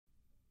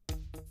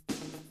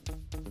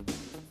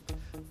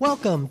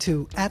Welcome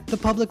to At the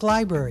Public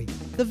Library,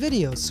 the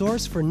video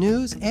source for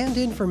news and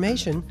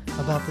information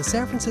about the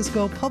San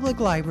Francisco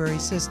Public Library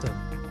system.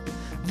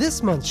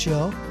 This month's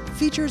show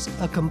features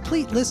a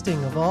complete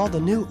listing of all the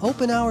new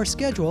open hour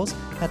schedules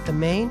at the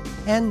main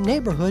and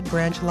neighborhood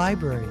branch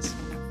libraries.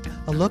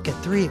 A look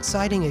at 3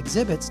 exciting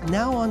exhibits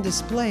now on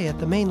display at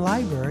the main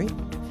library,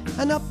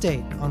 an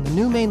update on the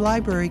new main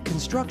library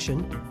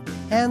construction,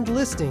 and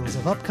listings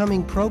of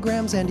upcoming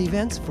programs and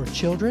events for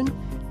children,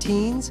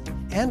 teens,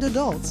 and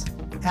adults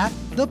at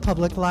the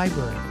public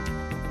library.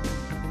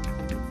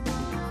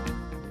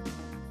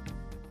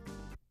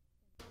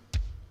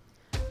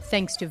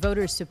 Thanks to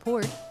voter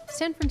support,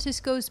 San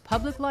Francisco's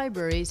public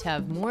libraries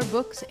have more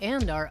books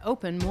and are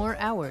open more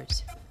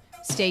hours.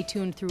 Stay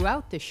tuned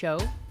throughout the show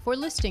for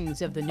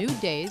listings of the new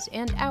days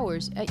and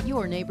hours at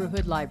your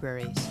neighborhood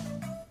libraries.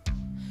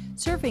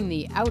 Serving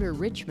the outer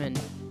Richmond,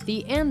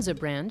 the Anza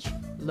branch,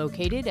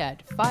 located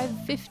at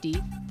 550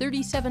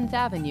 37th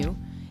Avenue,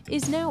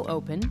 is now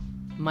open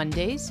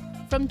Mondays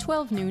from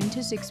 12 noon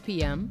to 6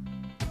 p.m.,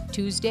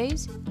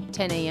 Tuesdays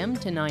 10 a.m.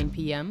 to 9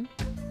 p.m.,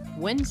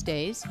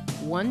 Wednesdays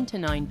 1 to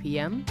 9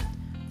 p.m.,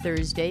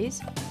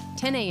 Thursdays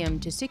 10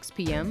 a.m. to 6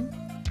 p.m.,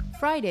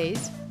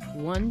 Fridays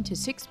 1 to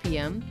 6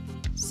 p.m.,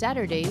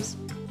 Saturdays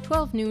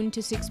 12 noon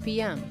to 6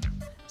 p.m.,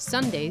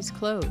 Sundays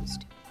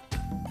closed.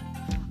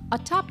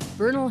 Atop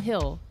Bernal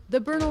Hill, the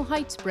Bernal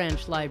Heights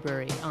Branch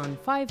Library on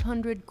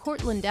 500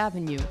 Cortlandt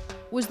Avenue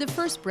was the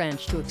first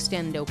branch to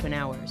extend open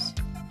hours.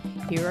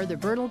 Here are the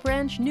Bernal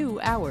Branch new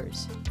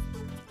hours.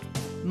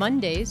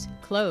 Mondays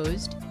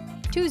closed,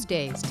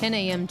 Tuesdays 10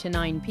 a.m. to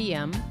 9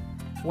 p.m.,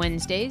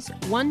 Wednesdays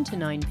 1 to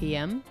 9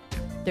 p.m.,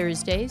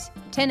 Thursdays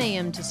 10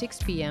 a.m. to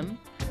 6 p.m.,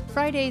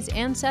 Fridays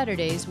and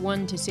Saturdays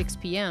 1 to 6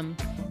 p.m.,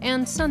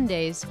 and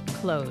Sundays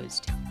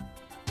closed.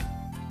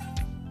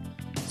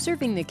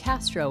 Serving the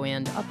Castro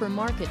and Upper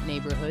Market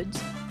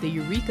neighborhoods, the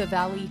Eureka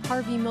Valley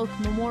Harvey Milk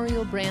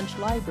Memorial Branch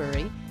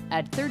Library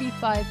at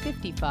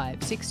 3555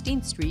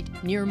 16th Street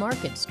near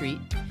Market Street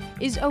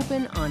is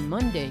open on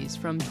Mondays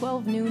from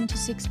 12 noon to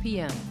 6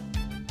 p.m.,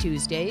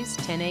 Tuesdays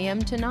 10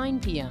 a.m. to 9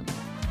 p.m.,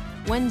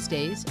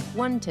 Wednesdays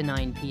 1 to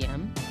 9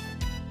 p.m.,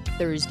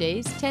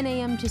 Thursdays 10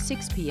 a.m. to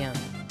 6 p.m.,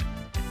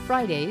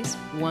 Fridays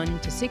 1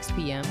 to 6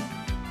 p.m.,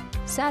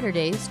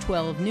 Saturdays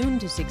 12 noon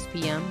to 6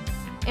 p.m.,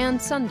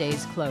 and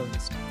Sundays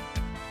closed.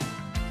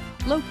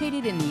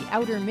 Located in the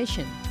Outer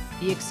Mission,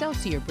 the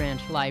Excelsior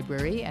Branch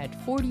Library at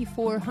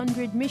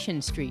 4400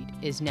 Mission Street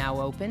is now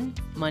open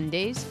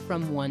Mondays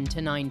from 1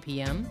 to 9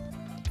 p.m.,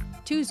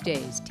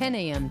 Tuesdays 10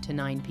 a.m. to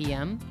 9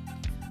 p.m.,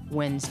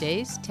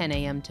 Wednesdays 10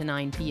 a.m. to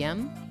 9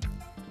 p.m.,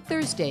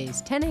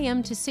 Thursdays 10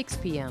 a.m. to 6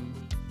 p.m.,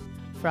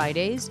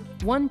 Fridays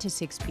 1 to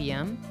 6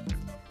 p.m.,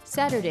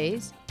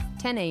 Saturdays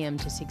 10 a.m.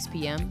 to 6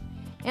 p.m.,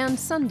 and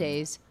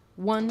Sundays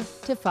 1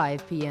 to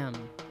 5 p.m.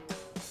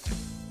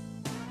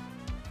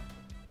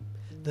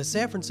 The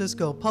San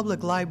Francisco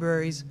Public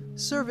Library's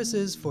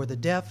Services for the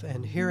Deaf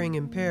and Hearing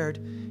Impaired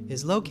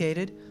is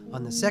located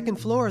on the second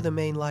floor of the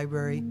main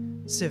library,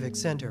 Civic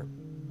Center.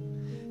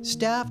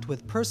 Staffed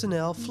with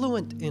personnel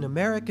fluent in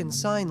American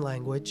Sign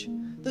Language,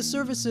 the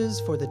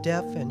Services for the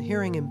Deaf and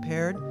Hearing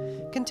Impaired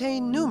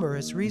contain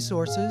numerous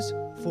resources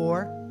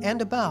for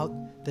and about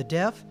the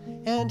deaf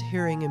and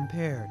hearing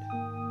impaired.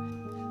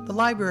 The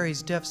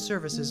library's deaf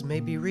services may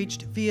be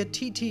reached via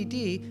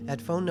TTD at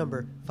phone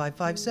number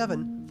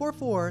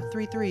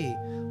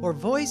 557-4433 or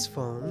voice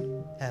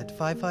phone at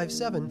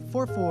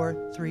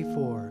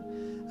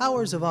 557-4434.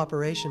 Hours of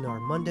operation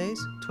are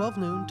Mondays, 12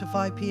 noon to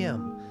 5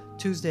 p.m.,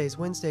 Tuesdays,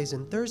 Wednesdays,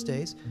 and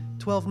Thursdays,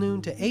 12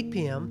 noon to 8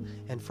 p.m.,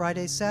 and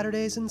Fridays,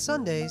 Saturdays, and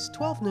Sundays,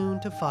 12 noon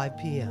to 5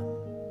 p.m.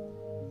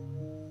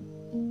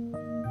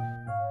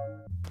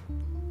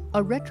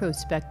 A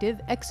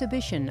retrospective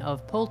exhibition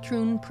of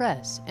Poltroon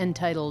Press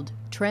entitled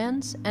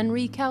Trance and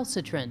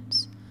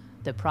Recalcitrance,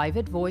 The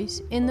Private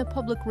Voice in the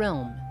Public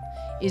Realm,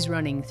 is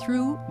running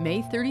through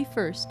May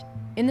 31st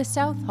in the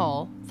South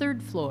Hall,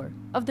 3rd floor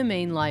of the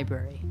main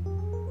library.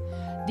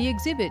 The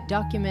exhibit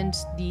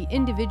documents the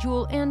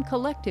individual and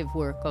collective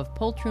work of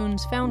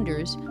Poltroon's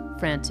founders,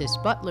 Francis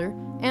Butler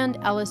and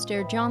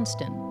Alastair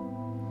Johnston,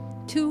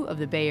 2 of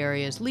the Bay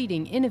Area's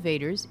leading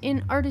innovators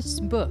in artists'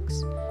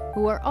 books,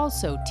 who are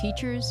also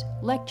teachers,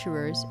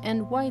 lecturers,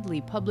 and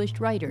widely published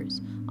writers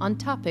on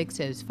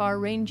topics as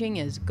far-ranging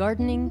as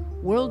gardening,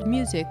 world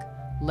music,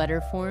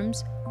 letter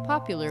forms,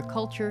 popular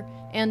culture,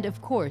 and,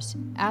 of course,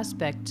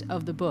 aspects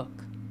of the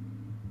book.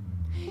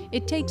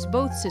 It takes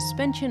both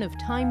suspension of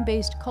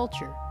time-based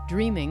culture,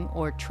 dreaming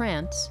or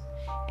trance,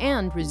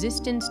 and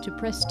resistance to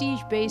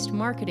prestige-based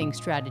marketing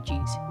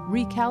strategies,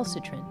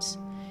 recalcitrance,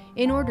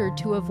 in order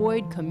to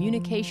avoid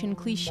communication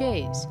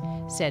cliches,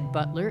 said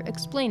Butler,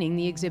 explaining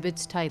the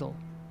exhibit's title.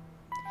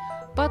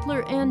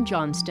 Butler and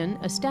Johnston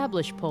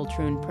established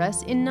Poltroon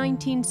Press in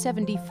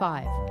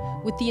 1975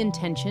 with the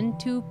intention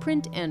to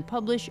print and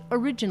publish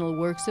original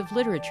works of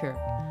literature,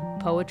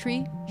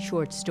 poetry,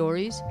 short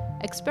stories,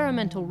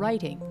 experimental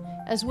writing,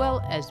 as well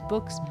as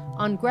books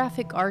on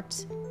graphic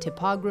arts,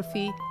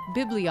 typography,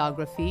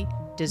 bibliography,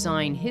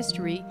 design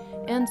history,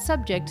 and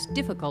subjects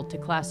difficult to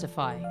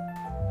classify.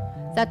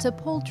 That's a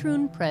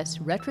Poltroon Press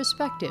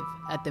retrospective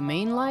at the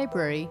main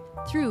library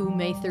through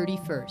May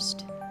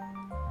 31st.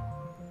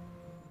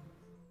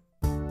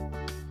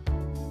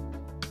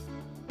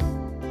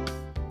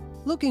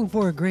 Looking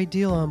for a great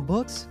deal on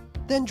books?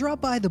 Then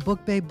drop by the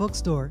Book Bay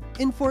Bookstore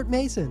in Fort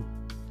Mason.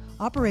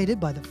 Operated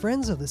by the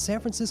Friends of the San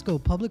Francisco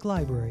Public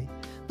Library,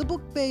 the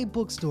Book Bay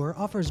Bookstore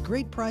offers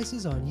great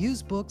prices on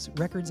used books,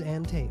 records,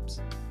 and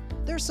tapes.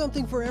 There's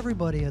something for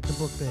everybody at the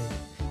Book Bay,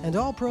 and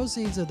all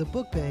proceeds of the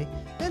Book Bay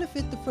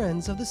benefit the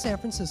Friends of the San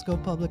Francisco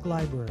Public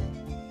Library.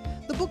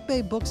 The Book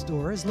Bay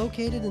Bookstore is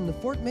located in the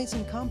Fort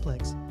Mason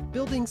Complex,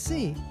 Building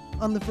C,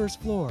 on the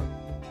first floor.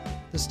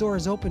 The store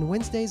is open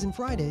Wednesdays and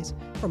Fridays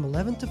from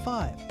 11 to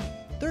 5,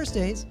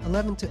 Thursdays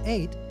 11 to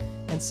 8,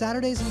 and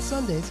Saturdays and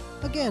Sundays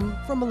again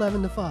from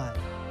 11 to 5.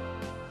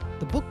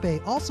 The Book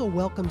Bay also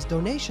welcomes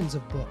donations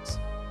of books.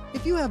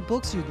 If you have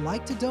books you'd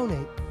like to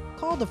donate,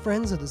 call the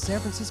Friends of the San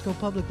Francisco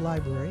Public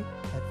Library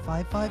at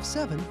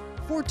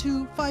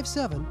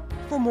 557-4257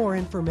 for more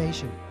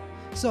information.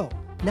 So,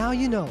 now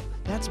you know,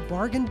 that's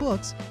bargain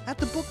books at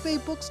the Book Bay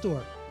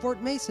Bookstore,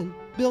 Fort Mason,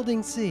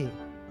 Building C.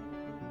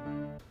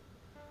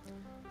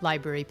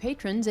 Library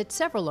patrons at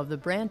several of the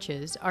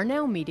branches are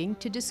now meeting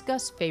to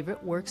discuss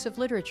favorite works of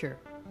literature.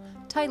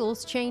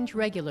 Titles change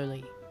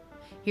regularly.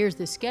 Here's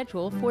the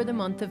schedule for the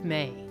month of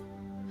May.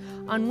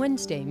 On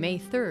Wednesday, May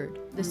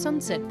 3rd, the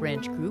Sunset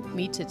Branch group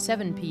meets at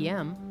 7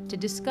 p.m. to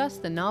discuss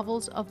the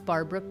novels of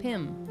Barbara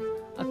Pym,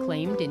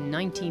 acclaimed in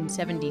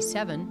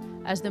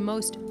 1977 as the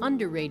most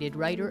underrated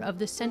writer of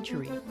the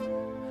century.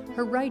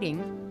 Her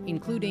writing,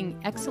 including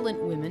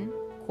Excellent Women,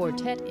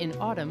 Quartet in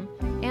Autumn,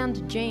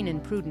 and Jane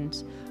and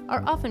Prudence,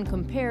 are often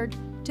compared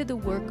to the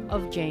work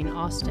of Jane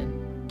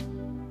Austen.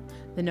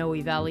 The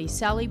Noe Valley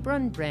Sally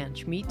Brunn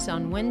branch meets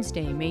on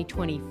Wednesday, May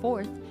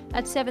 24th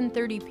at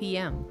 7:30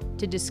 p.m.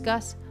 to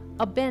discuss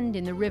A Bend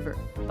in the River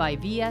by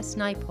V.S.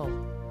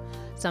 Naipaul,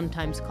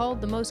 sometimes called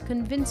the most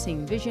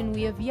convincing vision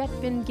we have yet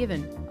been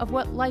given of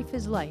what life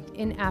is like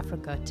in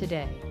Africa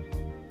today.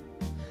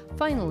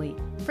 Finally,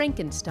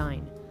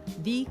 Frankenstein,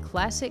 the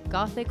classic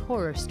Gothic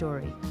horror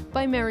story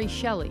by Mary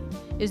Shelley,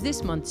 is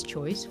this month's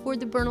choice for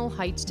the Bernal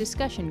Heights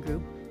discussion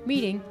group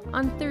meeting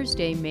on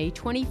Thursday, May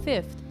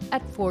 25th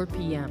at 4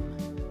 p.m.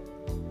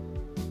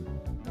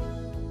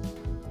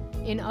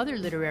 In other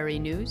literary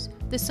news,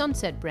 the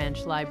Sunset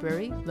Branch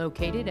Library,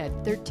 located at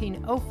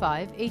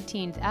 1305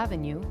 18th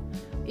Avenue,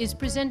 is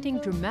presenting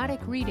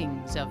dramatic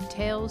readings of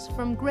tales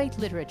from great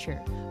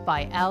literature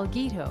by Al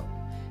Guito,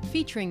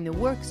 featuring the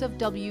works of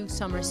W.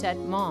 Somerset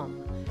Maugham.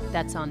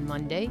 That's on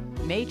Monday,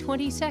 May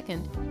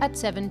 22nd at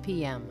 7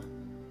 p.m.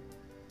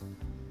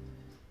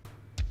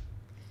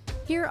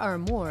 Here are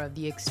more of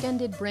the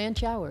extended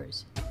branch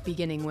hours,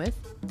 beginning with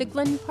the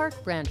Glen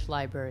Park Branch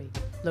Library,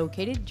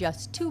 located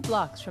just 2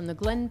 blocks from the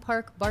Glen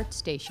Park BART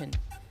station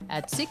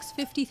at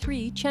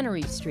 653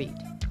 Chenery Street.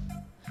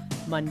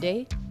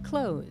 Monday,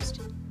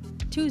 closed.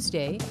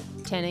 Tuesday,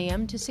 10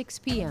 a.m. to 6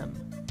 p.m.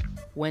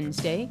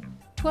 Wednesday,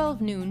 12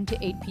 noon to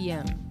 8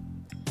 p.m.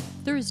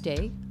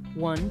 Thursday,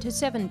 1 to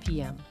 7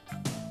 p.m.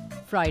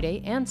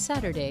 Friday and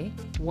Saturday,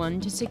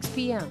 1 to 6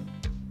 p.m.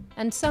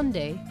 And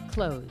Sunday,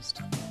 closed.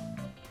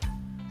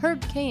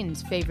 Herb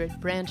Cain's favorite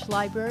branch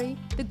library,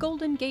 the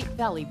Golden Gate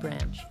Valley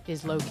Branch,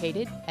 is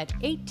located at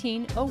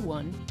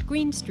 1801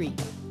 Green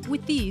Street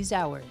with these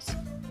hours.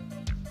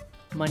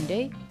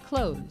 Monday,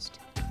 closed.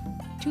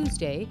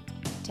 Tuesday,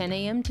 10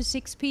 a.m. to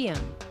 6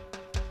 p.m.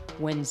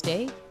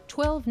 Wednesday,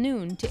 12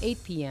 noon to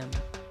 8 p.m.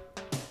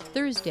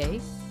 Thursday,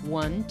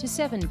 1 to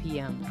 7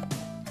 p.m.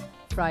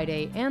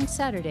 Friday and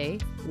Saturday,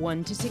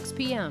 1 to 6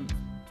 p.m.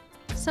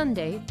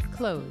 Sunday,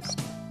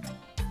 closed.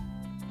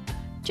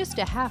 Just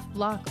a half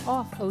block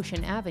off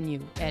Ocean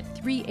Avenue at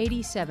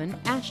 387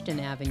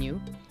 Ashton Avenue,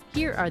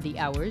 here are the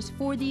hours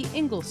for the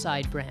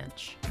Ingleside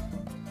branch.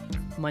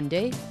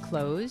 Monday,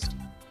 closed.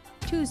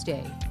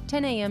 Tuesday,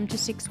 10 a.m. to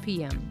 6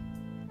 p.m.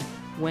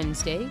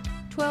 Wednesday,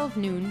 12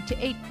 noon to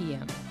 8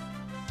 p.m.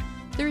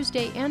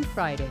 Thursday and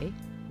Friday,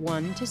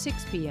 1 to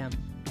 6 p.m.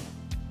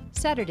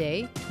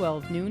 Saturday,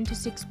 12 noon to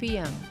 6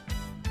 p.m.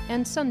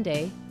 And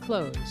Sunday,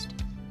 closed.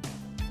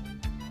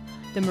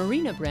 The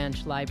Marina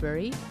Branch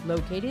Library,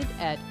 located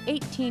at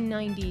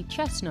 1890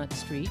 Chestnut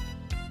Street,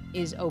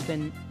 is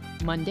open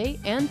Monday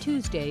and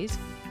Tuesdays,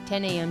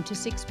 10 a.m. to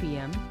 6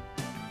 p.m.,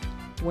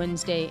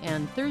 Wednesday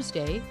and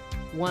Thursday,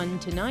 1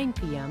 to 9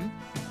 p.m.,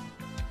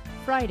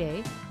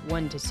 Friday,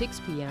 1 to 6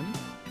 p.m.,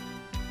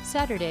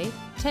 Saturday,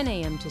 10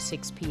 a.m. to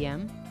 6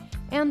 p.m.,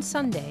 and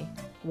Sunday,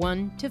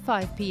 1 to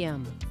 5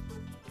 p.m.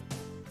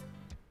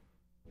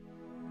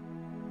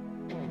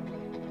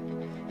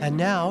 And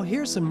now,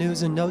 here's some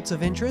news and notes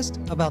of interest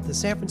about the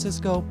San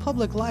Francisco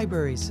Public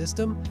Library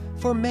System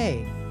for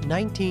May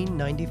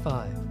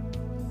 1995.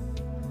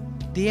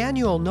 The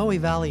annual Noe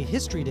Valley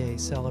History Day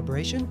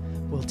celebration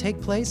will take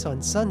place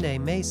on Sunday,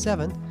 May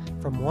 7th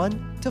from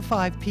 1 to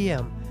 5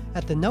 p.m.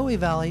 at the Noe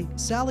Valley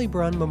Sally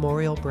Brunn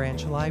Memorial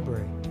Branch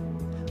Library.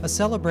 A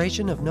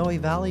celebration of Noe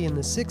Valley in the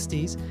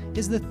 60s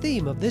is the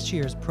theme of this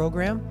year's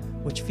program,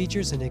 which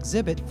features an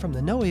exhibit from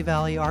the Noe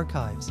Valley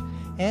archives,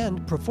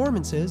 and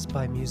performances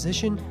by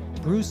musician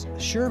Bruce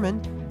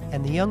Sherman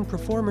and the young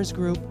performers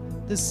group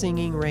The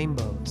Singing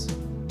Rainbows.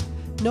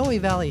 Noe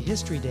Valley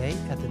History Day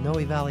at the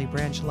Noe Valley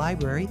Branch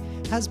Library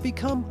has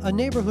become a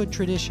neighborhood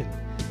tradition.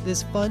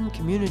 This fun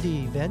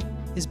community event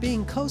is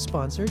being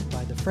co-sponsored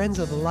by the Friends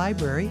of the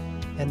Library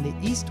and the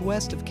East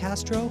West of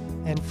Castro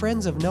and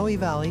Friends of Noe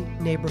Valley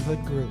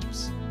neighborhood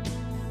groups.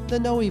 The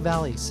Noe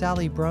Valley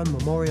Sally Brunn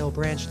Memorial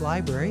Branch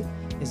Library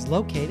is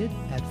located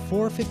at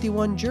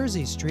 451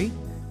 Jersey Street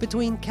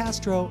between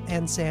Castro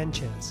and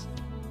Sanchez.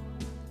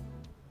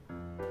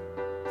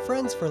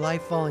 Friends for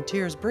Life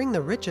volunteers bring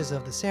the riches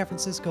of the San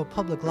Francisco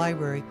Public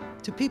Library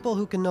to people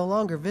who can no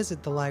longer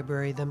visit the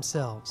library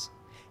themselves.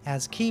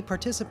 As key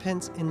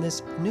participants in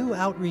this new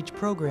outreach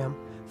program,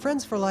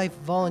 Friends for Life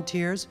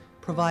volunteers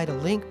provide a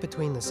link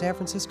between the San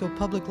Francisco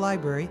Public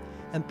Library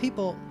and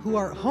people who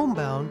are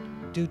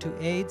homebound due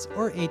to AIDS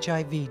or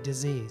HIV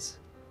disease.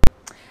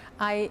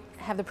 I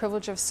have the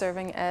privilege of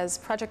serving as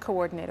project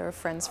coordinator of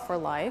Friends for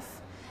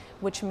Life,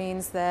 which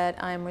means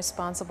that I'm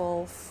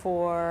responsible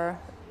for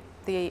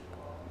the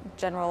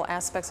general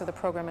aspects of the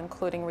program,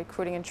 including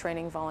recruiting and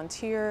training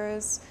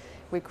volunteers,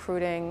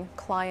 recruiting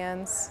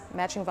clients,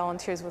 matching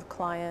volunteers with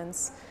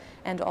clients,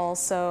 and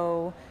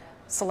also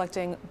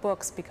selecting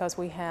books because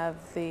we have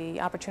the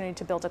opportunity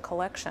to build a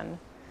collection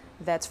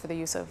that's for the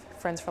use of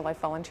Friends for Life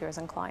volunteers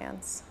and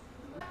clients.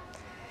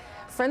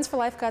 Friends for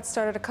Life got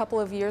started a couple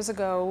of years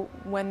ago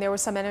when there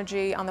was some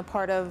energy on the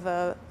part of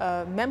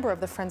a member of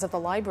the Friends of the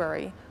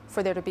Library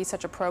for there to be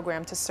such a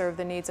program to serve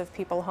the needs of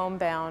people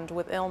homebound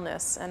with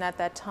illness. And at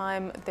that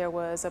time, there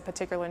was a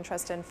particular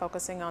interest in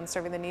focusing on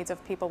serving the needs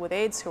of people with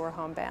AIDS who are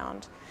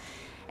homebound.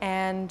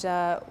 And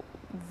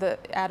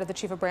out of the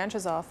Chief of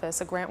Branch's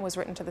office, a grant was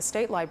written to the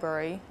State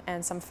Library,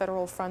 and some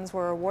federal funds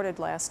were awarded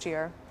last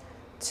year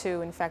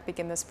to, in fact,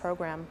 begin this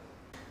program.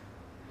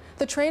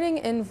 The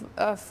training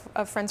of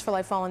Friends for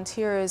Life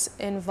volunteers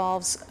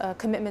involves a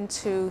commitment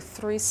to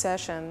 3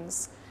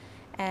 sessions.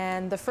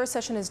 And the first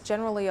session is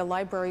generally a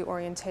library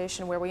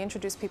orientation where we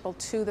introduce people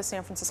to the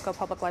San Francisco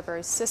Public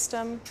Library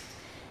system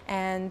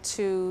and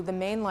to the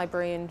main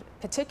library in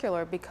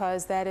particular,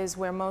 because that is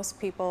where most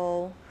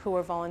people who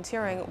are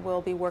volunteering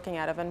will be working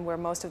out of and where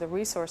most of the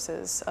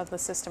resources of the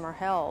system are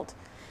held.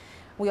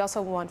 We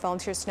also want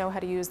volunteers to know how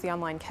to use the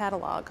online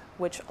catalog,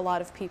 which a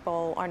lot of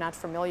people are not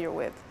familiar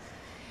with.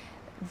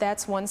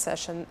 That's one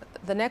session.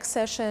 The next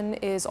session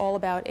is all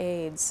about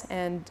AIDS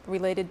and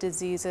related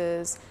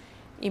diseases,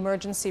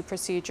 emergency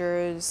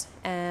procedures,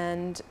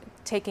 and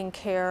taking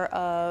care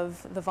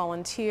of the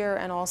volunteer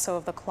and also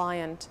of the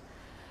client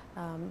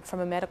from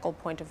a medical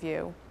point of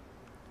view.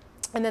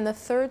 And then the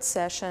third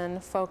session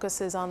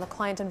focuses on the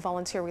client and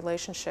volunteer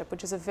relationship,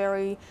 which is a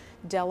very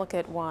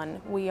delicate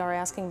one. We are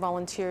asking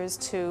volunteers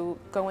to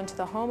go into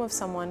the home of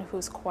someone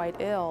who's quite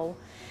ill,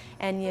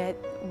 and yet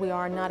we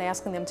are not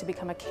asking them to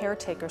become a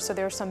caretaker. So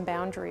there are some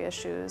boundary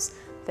issues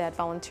that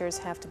volunteers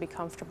have to be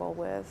comfortable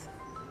with.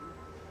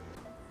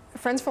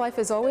 Friends for Life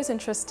is always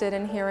interested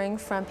in hearing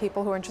from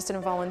people who are interested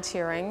in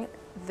volunteering.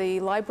 The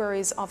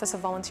library's Office of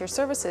Volunteer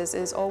Services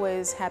is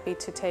always happy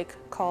to take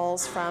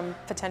calls from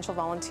potential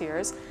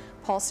volunteers.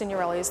 Paul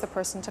Signorelli is the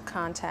person to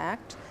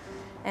contact,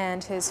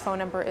 and his phone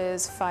number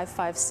is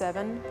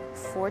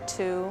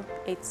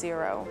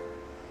 557-4280.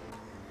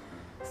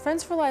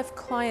 Friends for Life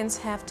clients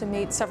have to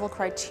meet several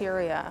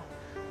criteria.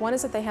 One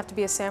is that they have to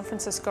be a San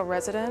Francisco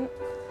resident.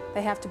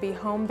 They have to be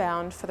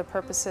homebound for the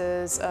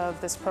purposes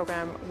of this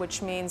program,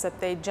 which means that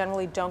they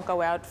generally don't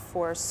go out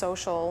for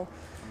social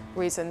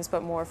reasons,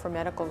 but more for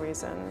medical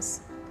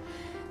reasons.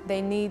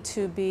 They need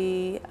to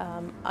be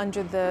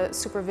under the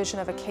supervision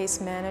of a case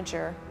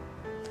manager,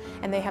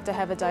 and they have to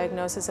have a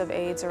diagnosis of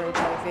AIDS or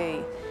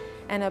HIV.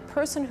 And a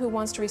person who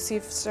wants to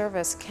receive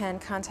service can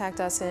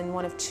contact us in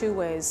one of 2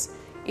 ways,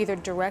 either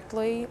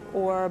directly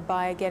or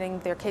by getting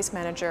their case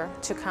manager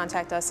to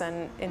contact us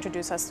and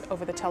introduce us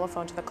over the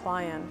telephone to the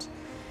client.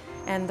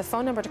 And the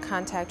phone number to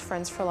contact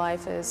Friends for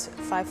Life is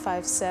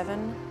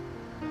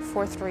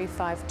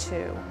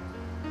 557-4352.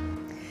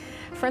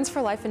 Friends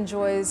for Life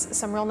enjoys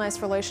some real nice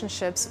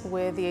relationships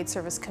with the AIDS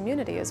service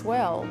community as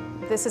well.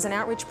 This is an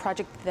outreach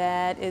project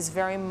that is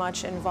very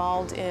much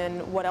involved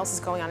in what else is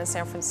going on in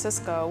San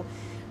Francisco,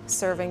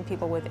 serving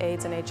people with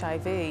AIDS and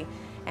HIV.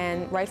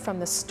 And right from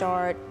the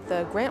start,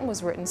 the grant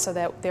was written so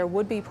that there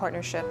would be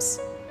partnerships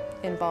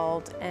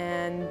involved,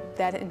 and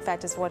that in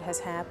fact is what has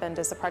happened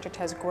as the project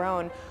has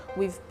grown.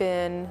 We've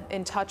been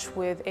in touch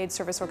with AIDS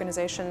service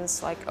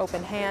organizations like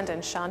Open Hand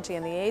and Shanti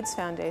and the AIDS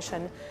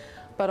Foundation,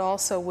 but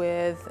also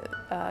with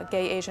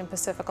Gay Asian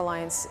Pacific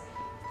Alliance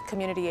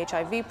Community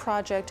HIV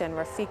Project and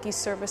Rafiki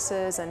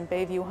Services and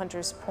Bayview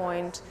Hunters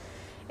Point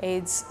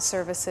AIDS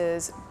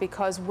Services,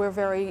 because we're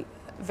very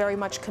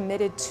much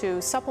committed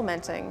to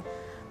supplementing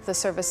the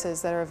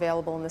services that are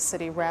available in the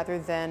city rather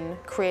than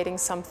creating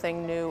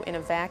something new in a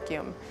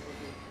vacuum.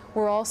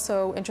 We're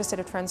also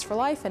interested at Friends for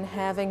Life in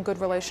having good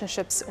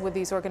relationships with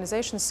these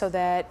organizations so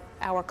that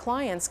our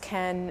clients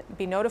can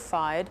be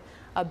notified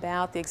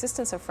about the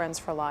existence of Friends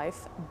for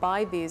Life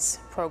by these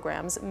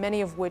programs,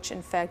 many of which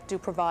in fact do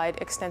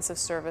provide extensive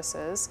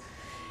services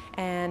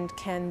and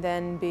can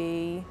then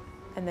be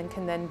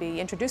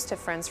introduced to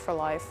Friends for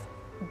Life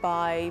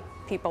by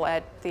people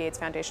at the AIDS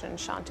Foundation and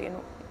Shanti and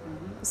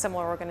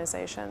similar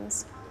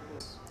organizations.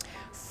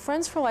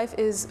 Friends for Life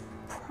is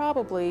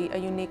probably a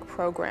unique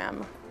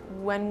program.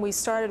 When we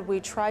started,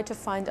 we tried to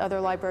find other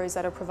libraries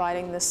that are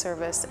providing this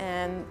service,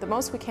 and the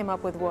most we came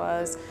up with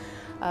was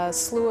a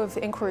slew of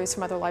inquiries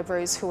from other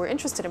libraries who were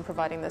interested in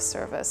providing this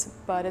service.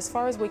 But as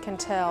far as we can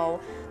tell,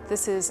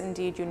 this is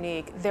indeed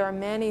unique. There are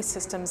many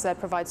systems that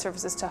provide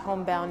services to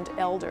homebound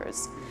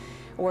elders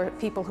or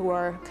people who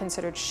are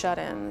considered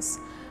shut-ins.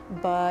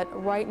 But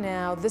right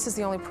now, this is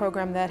the only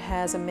program that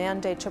has a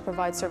mandate to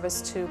provide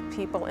service to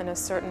people in a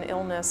certain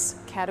illness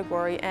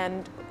category,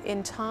 and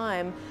in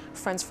time,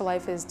 Friends for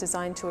Life is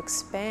designed to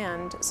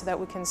expand so that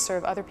we can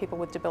serve other people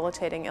with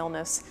debilitating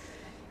illness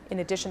in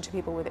addition to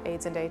people with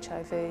AIDS and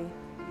HIV.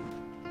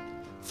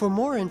 For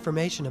more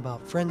information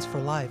about Friends for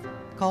Life,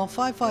 call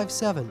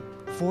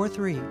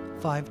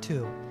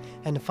 557-4352.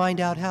 And to find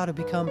out how to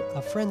become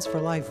a Friends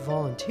for Life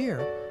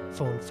volunteer,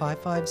 phone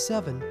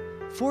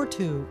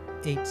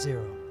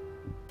 557-4280.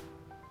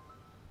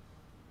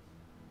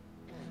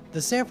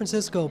 The San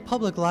Francisco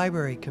Public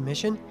Library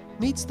Commission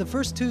meets the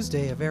first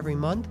Tuesday of every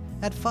month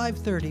at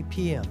 5:30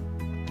 p.m.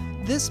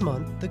 This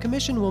month, the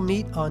Commission will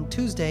meet on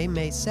Tuesday,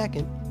 May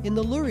 2nd, in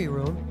the Lurie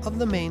Room of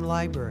the main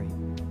library.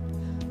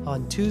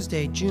 On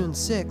Tuesday, June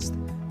 6th,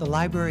 the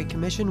Library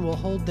Commission will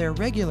hold their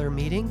regular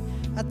meeting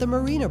at the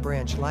Marina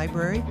Branch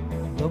Library,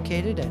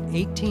 located at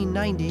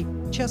 1890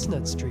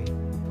 Chestnut Street.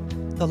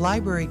 The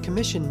Library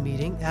Commission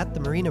meeting at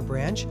the Marina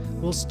Branch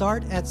will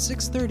start at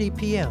 6:30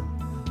 p.m.,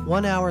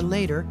 1 hour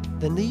later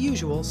than the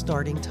usual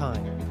starting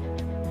time.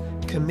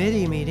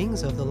 Committee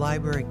meetings of the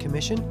Library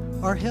Commission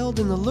are held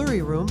in the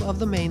Lurie Room of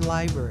the main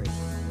library.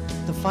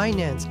 The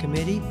Finance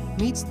Committee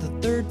meets the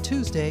third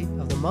Tuesday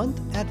of the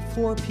month at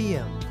 4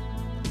 p.m.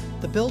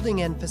 The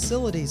Building and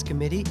Facilities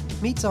Committee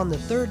meets on the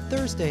third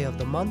Thursday of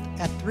the month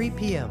at 3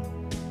 p.m.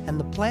 and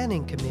the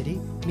Planning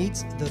Committee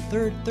meets the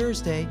third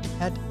Thursday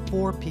at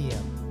 4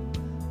 p.m.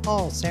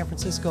 All San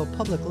Francisco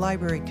Public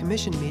Library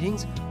Commission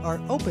meetings are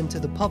open to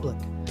the public.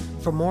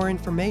 For more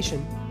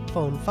information,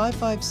 phone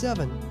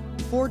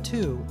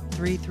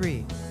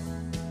 557-4233.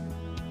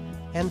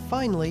 And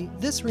finally,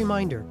 this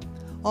reminder: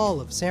 all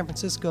of San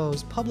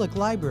Francisco's public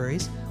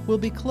libraries will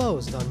be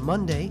closed on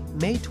Monday,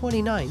 May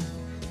 29th,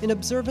 in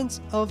observance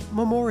of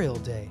Memorial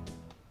Day.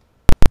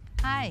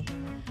 Hi,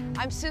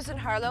 I'm Susan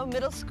Harloe,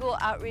 middle school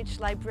outreach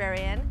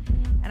librarian,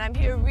 and I'm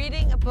here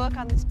reading a book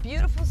on this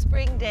beautiful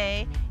spring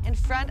day in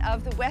front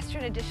of the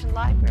Western Addition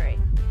Library.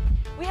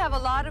 We have a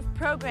lot of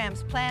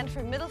programs planned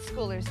for middle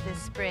schoolers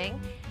this spring,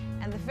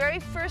 and the very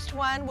first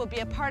one will be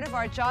a part of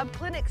our Job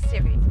Clinic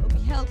series. It will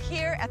be held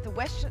here at the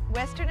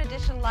Western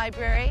Addition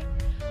Library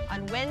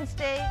on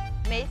Wednesday,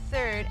 May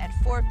 3rd at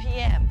 4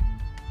 p.m.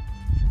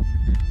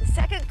 The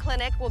second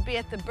clinic will be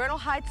at the Bernal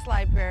Heights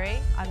Library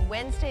on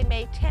Wednesday,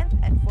 May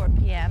 10th at 4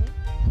 p.m.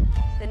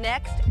 The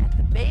next at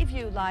the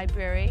Bayview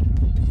Library,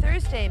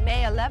 Thursday,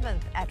 May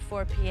 11th at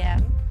 4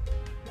 p.m.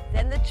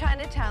 Then the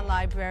Chinatown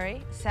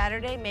Library,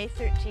 Saturday, May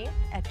 13th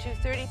at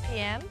 2:30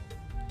 p.m.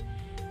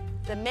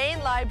 The main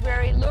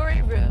library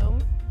Lurie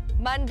Room,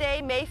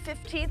 Monday, May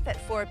 15th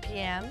at 4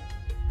 p.m.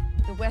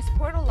 The West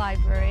Portal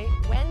Library,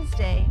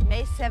 Wednesday,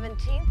 May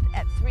 17th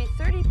at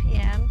 3:30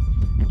 p.m.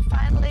 And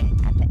finally,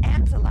 at the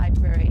Anza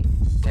Library,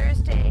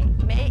 Thursday,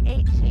 May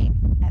 18th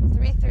at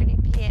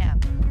 3:30 p.m.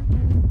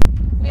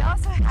 We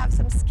also have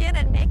some skin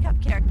and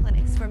makeup care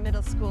clinics for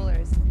middle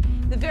schoolers.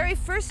 The very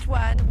first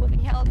one will be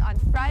held on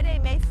Friday,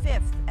 May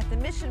 5th at the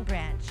Mission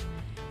Branch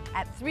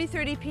at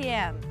 3:30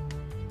 p.m.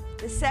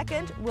 The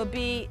second will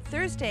be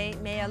Thursday,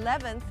 May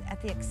 11th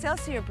at the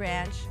Excelsior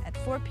Branch at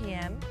 4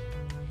 p.m.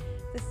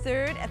 The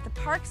third at the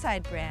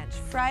Parkside Branch,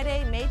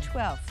 Friday, May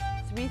 12th,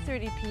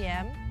 3:30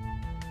 p.m.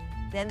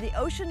 Then the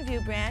Ocean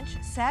View Branch,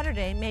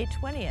 Saturday, May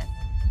 20th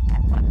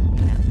at 1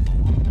 p.m.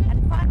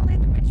 And finally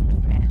the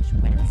Richmond Branch,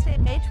 Wednesday,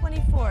 May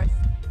 24th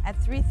at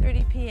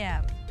 3:30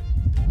 p.m.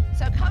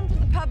 So come to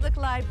the public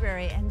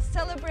library and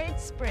celebrate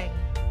spring.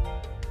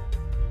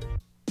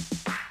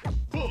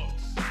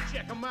 Books,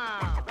 check them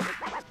out.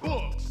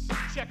 Books,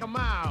 check them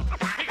out.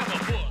 Pick up a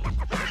book.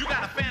 You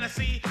got a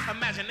fantasy,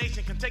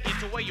 imagination can take you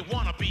to where you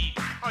want to be.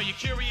 Are you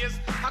curious?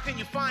 How can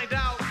you find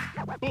out?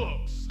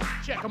 Books,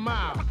 check them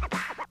out.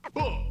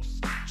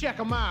 Books, check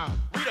them out.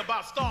 Read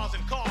about stars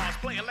and cars,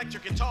 play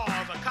electric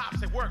guitars, or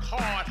cops that work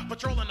hard,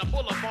 patrolling the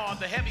boulevard,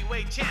 the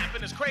heavyweight champ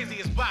and his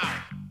craziest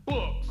bout.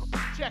 Books,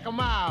 check them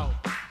out.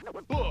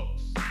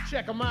 Books,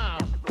 check them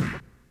out.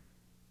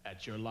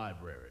 At your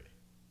library.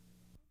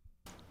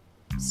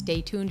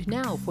 Stay tuned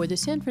now for the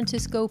San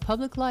Francisco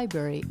Public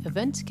Library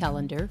events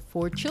calendar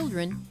for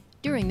children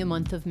during the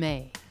month of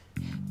May.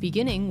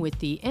 Beginning with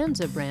the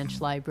Anza Branch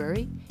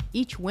Library,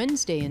 each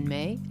Wednesday in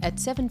May at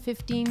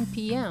 7:15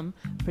 p.m.,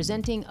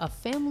 presenting a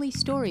family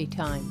story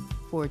time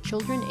for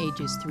children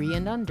ages 3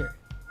 and under.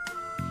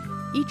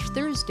 Each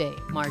Thursday,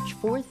 March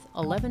 4th,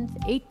 11th,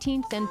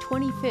 18th, and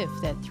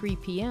 25th at 3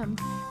 p.m.,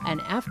 an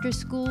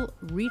after-school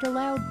Read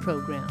Aloud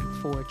program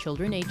for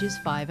children ages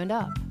 5 and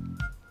up.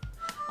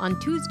 On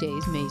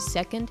Tuesdays, May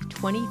 2nd,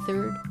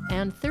 23rd,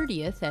 and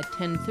 30th at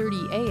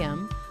 10:30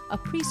 a.m., a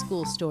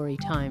preschool story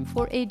time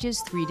for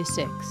ages 3 to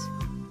 6.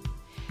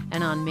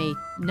 And on May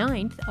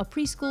 9th, a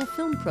preschool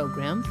film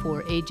program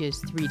for ages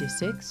 3 to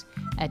 6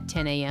 at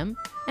 10 a.m.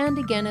 and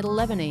again at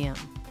 11 a.m.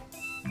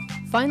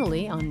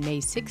 Finally, on May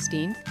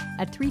 16th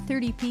at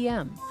 3:30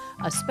 p.m.,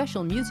 a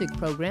special music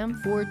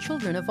program for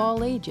children of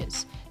all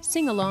ages,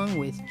 Sing Along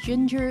with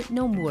Ginger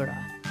Nomura.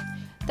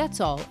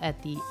 That's all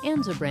at the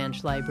Anza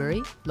Branch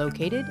Library,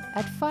 located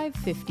at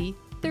 550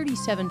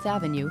 37th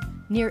Avenue,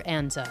 near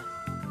Anza.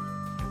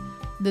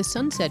 The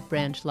Sunset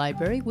Branch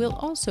Library will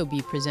also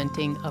be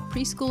presenting a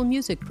preschool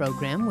music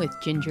program with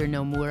Ginger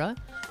Nomura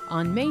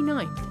on May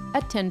 9th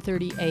at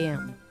 10:30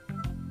 a.m.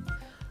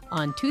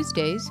 On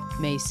Tuesdays,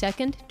 May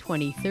 2nd,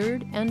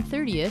 23rd, and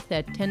 30th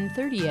at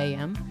 10:30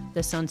 a.m.,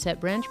 the Sunset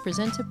Branch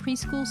presents a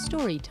preschool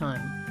story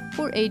time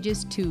for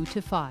ages 2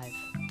 to 5.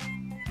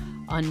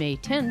 On May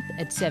 10th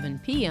at 7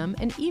 p.m.,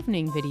 an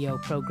evening video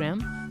program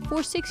for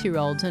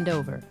 6-year-olds and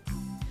over.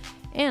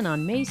 And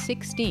on May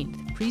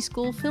 16th,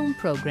 preschool film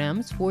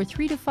programs for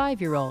 3 to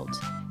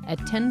 5-year-olds at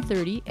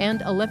 10:30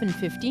 and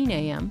 11:15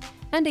 a.m.,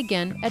 and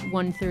again at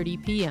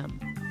 1:30 p.m.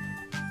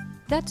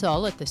 That's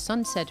all at the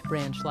Sunset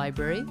Branch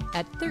Library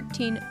at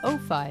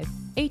 1305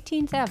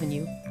 18th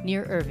Avenue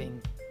near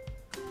Irving.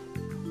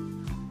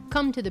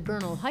 Come to the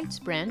Bernal Heights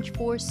Branch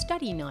for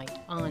Study Night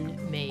on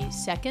May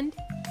 2nd,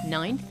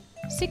 9th,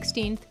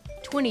 16th,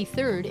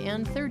 23rd,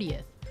 and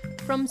 30th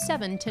from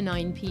 7 to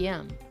 9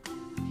 p.m.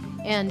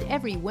 And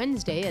every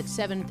Wednesday at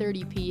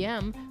 7:30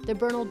 p.m., the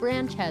Bernal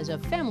Branch has a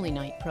family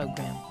night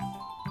program.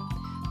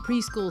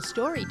 Preschool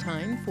story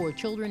time for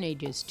children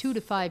ages 2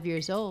 to 5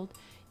 years old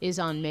is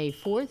on May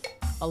 4th,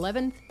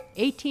 11th,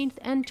 18th,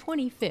 and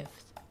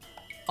 25th,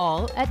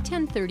 all at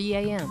 10:30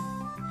 a.m.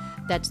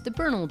 That's the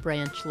Bernal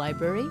Branch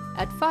Library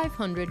at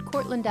 500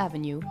 Cortlandt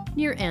Avenue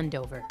near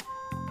Andover.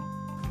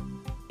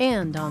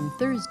 And on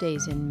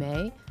Thursdays in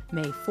May,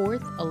 May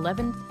 4th,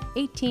 11th,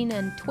 18th,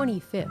 and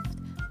 25th,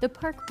 the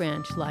Park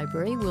Branch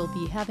Library will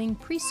be having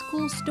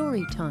preschool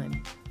story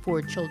time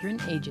for children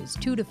ages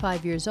 2 to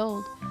 5 years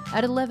old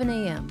at 11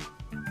 a.m.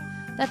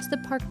 That's the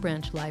Park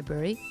Branch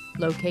Library,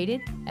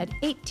 located at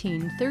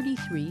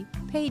 1833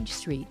 Page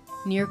Street,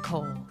 near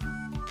Cole.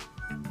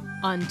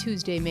 On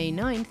Tuesday, May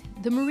 9th,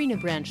 the Marina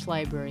Branch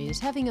Library is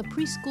having a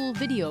preschool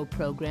video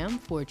program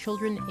for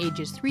children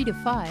ages 3 to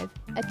 5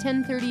 at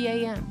 10:30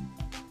 a.m.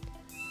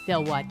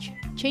 They'll watch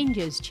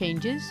Changes,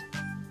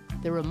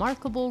 The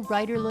Remarkable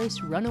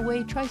Riderless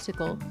Runaway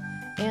Tricycle,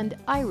 and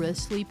Ira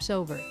Sleeps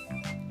Over.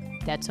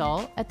 That's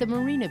all at the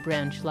Marina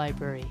Branch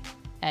Library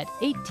at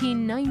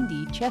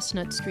 1890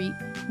 Chestnut Street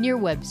near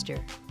Webster.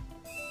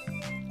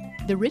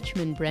 The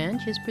Richmond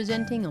Branch is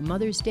presenting a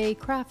Mother's Day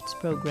Crafts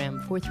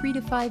program for 3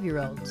 to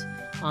 5-year-olds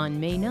on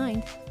May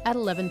 9th at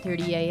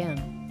 11:30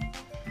 a.m.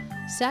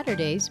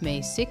 Saturdays,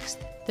 May 6th,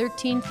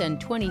 13th, and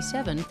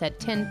 27th at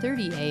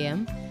 10:30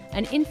 a.m.,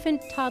 an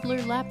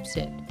infant-toddler lap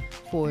sit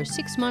for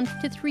 6-month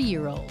to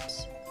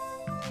 3-year-olds.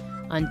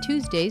 On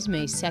Tuesdays,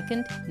 May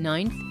 2nd,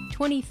 9th,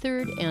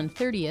 23rd, and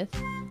 30th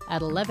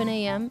at 11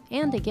 a.m.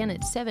 and again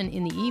at 7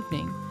 in the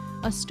evening,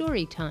 a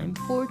story time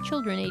for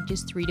children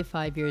ages 3 to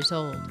 5 years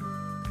old.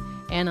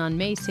 And on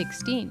May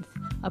 16th,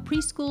 a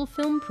preschool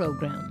film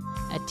program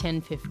at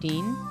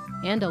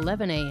 10:15 and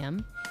 11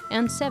 a.m.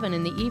 and 7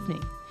 in the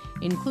evening,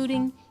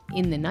 including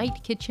In the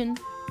Night Kitchen,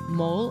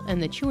 Mole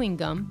and the Chewing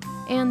Gum,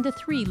 and The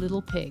 3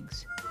 Little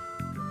Pigs.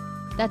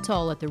 That's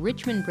all at the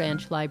Richmond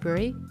Branch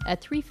Library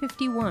at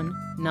 351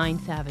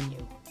 9th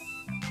Avenue.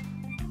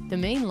 The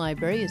main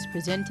library is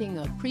presenting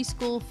a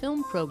preschool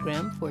film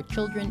program for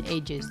children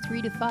ages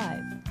 3 to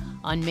 5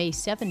 on May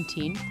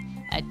 17th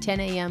at 10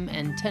 a.m.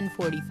 and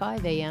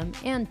 10:45 a.m.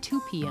 and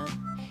 2 p.m.,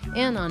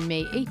 and on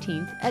May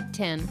 18th at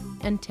 10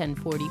 and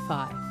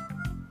 10:45.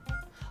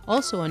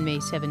 Also on May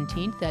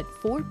 17th at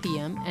 4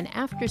 p.m., an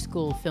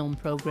after-school film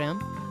program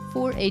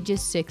for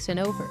ages 6 and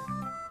over.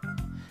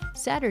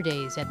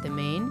 Saturdays at the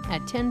Main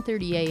at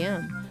 10:30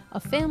 a.m., a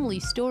family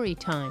story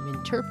time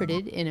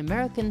interpreted in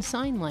American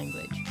Sign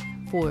Language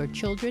for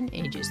children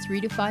ages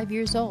 3 to 5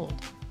 years old.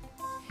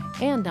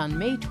 And on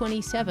May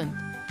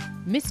 27th,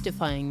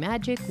 Mystifying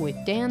Magic with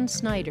Dan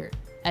Snyder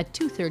at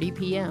 2:30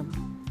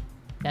 p.m.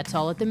 That's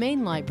all at the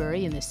main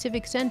library in the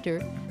Civic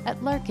Center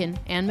at Larkin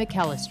and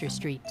McAllister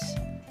Streets.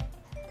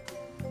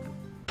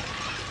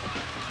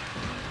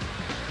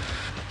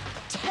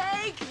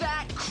 Take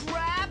that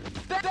crap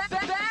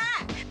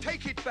back!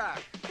 Take it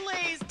back.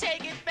 Please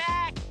take it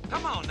back!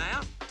 Come on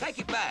now, take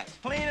it back.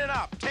 Clean it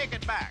up. Take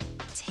it back.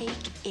 Take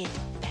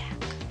it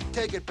back.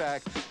 Take it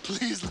back.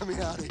 Please let me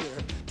out of here.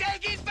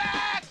 Take it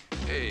back!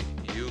 Hey,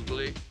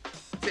 Hughley,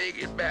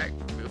 take it back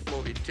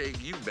before we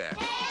take you back.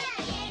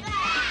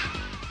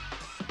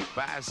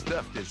 Buy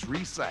stuff that's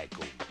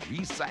recycled.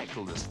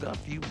 Recycle the stuff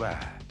you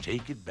buy.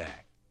 Take it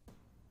back.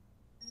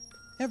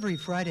 Every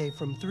Friday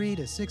from 3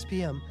 to 6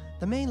 p.m.,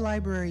 the main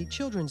library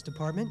children's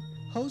department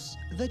hosts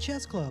the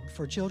Chess Club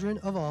for children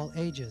of all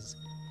ages.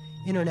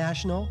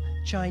 International,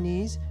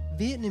 Chinese,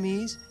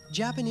 Vietnamese,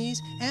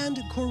 Japanese, and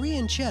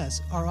Korean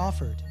chess are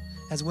offered,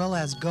 as well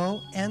as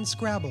Go and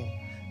Scrabble.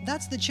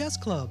 That's the Chess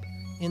Club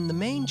in the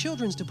main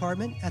children's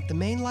department at the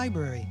main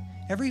library,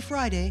 every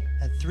Friday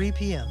at 3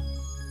 p.m.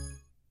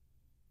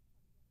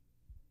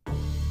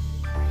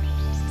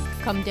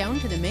 Come down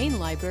to the main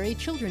library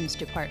children's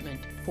department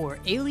for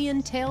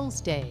Alien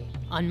Tales Day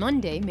on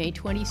Monday, May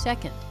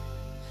 22nd.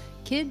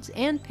 Kids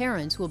and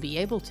parents will be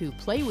able to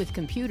play with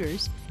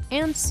computers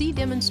and see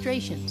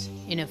demonstrations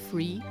in a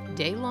free,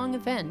 day-long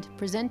event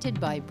presented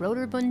by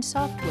Broderbund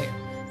Software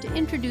to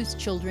introduce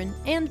children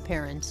and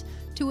parents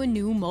to a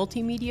new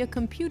multimedia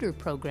computer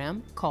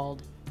program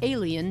called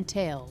Alien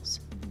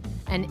Tales,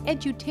 an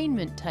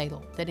edutainment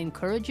title that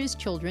encourages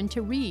children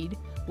to read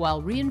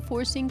while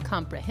reinforcing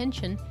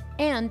comprehension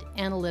and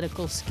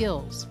analytical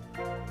skills.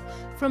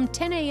 From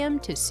 10 a.m.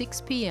 to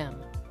 6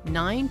 p.m.,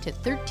 9 to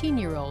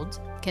 13-year-olds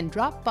can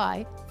drop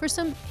by for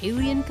some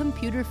alien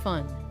computer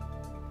fun.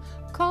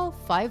 Call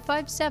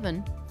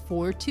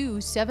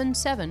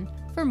 557-4277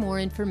 for more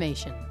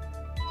information.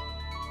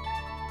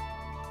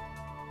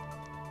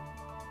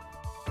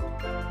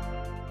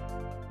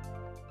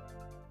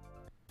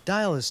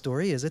 Dial a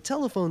Story is a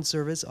telephone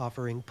service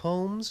offering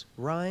poems,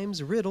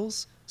 rhymes,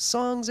 riddles,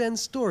 songs, and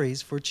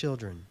stories for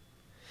children.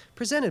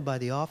 Presented by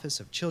the Office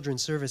of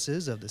Children's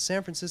Services of the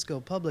San Francisco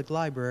Public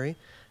Library,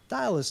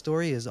 Dial a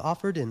Story is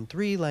offered in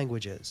 3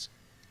 languages: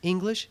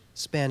 English,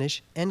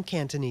 Spanish, and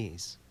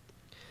Cantonese.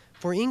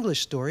 For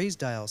English stories,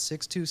 dial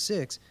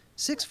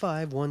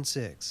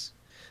 626-6516.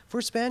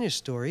 For Spanish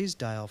stories,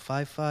 dial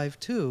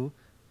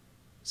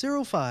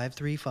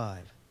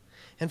 552-0535.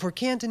 And for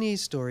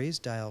Cantonese stories,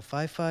 dial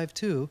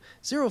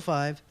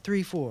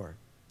 552-0534.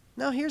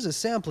 Now here's a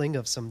sampling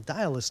of some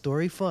Dial a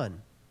Story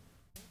fun.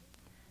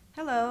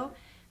 Hello.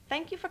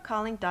 Thank you for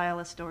calling Dial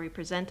a Story,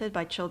 presented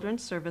by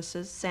Children's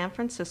Services, San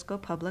Francisco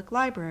Public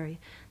Library.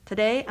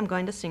 Today I'm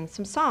going to sing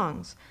some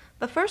songs.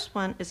 The first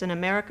one is an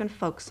American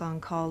folk song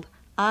called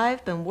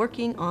I've Been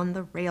Working on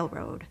the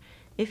Railroad.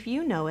 If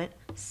you know it,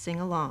 sing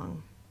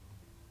along.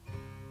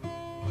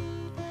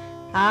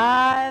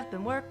 I've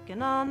been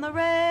working on the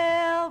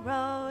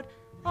railroad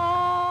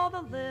all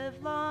the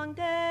livelong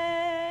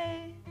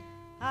day.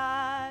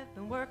 I've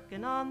been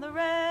working on the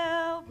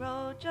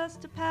railroad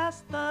just to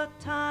pass the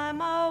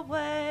time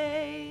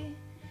away.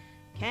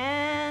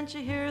 Can't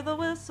you hear the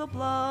whistle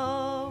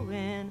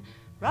blowing?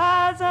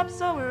 Rise up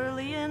so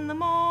early in the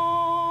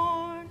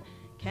morn.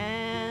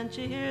 Can't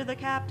you hear the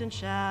captain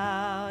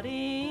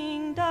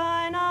shouting?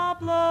 Dinah,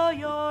 blow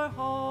your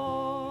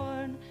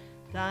horn.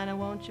 Dinah,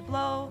 won't you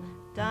blow?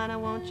 Dinah,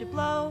 won't you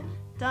blow?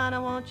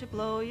 Dinah, won't you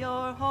blow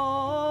your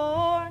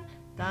horn?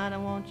 Dinah,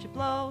 won't you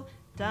blow?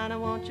 Dinah,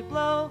 won't you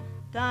blow?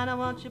 Dinah,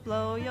 won't you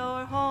blow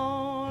your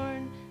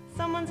horn?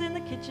 Someone's in the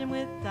kitchen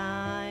with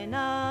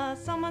Dinah.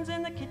 Someone's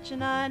in the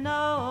kitchen, I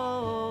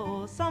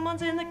know.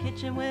 Someone's in the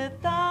kitchen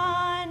with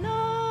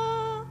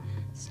Dinah.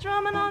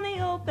 Strumming on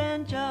the old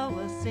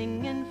banjo,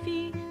 singing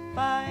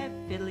fee-fi,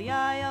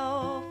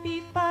 fiddly-I-o,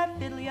 fee-fi,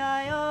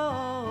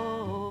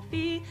 fiddly-I-o,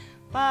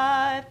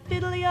 fee-fi,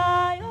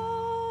 fiddly-I-o.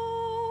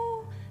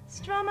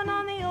 Strumming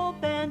on the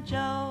old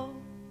banjo.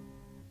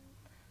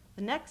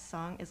 The next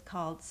song is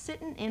called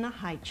Sittin' in a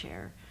High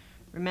Chair.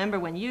 Remember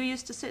when you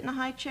used to sit in a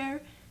high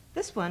chair?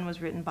 This one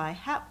was written by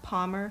Hap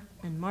Palmer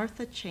and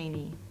Martha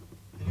Cheney.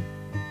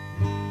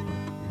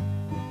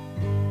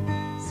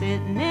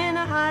 Sitting in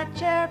a high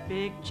chair,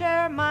 big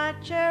chair, my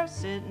chair.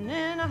 Sitting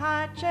in a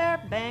high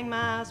chair, bang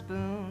my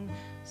spoon.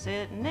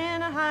 Sitting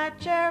in a high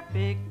chair,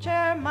 big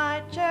chair,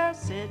 my chair.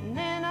 Sitting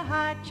in a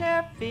high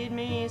chair, feed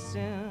me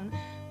soon.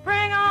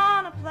 Bring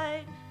on a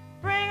plate,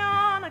 bring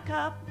on a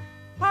cup.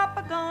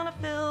 Papa gonna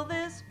fill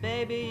this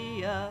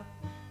baby up.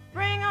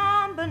 Bring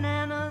on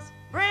bananas,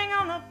 bring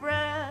on the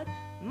bread.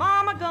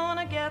 Mama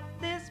gonna get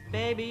this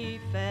baby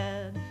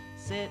fed.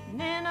 Sitting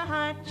in a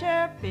high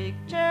chair, big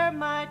chair,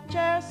 my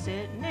chair.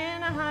 Sitting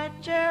in a high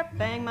chair,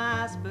 bang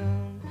my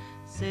spoon.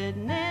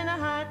 Sitting in a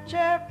high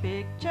chair,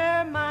 big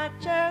chair, my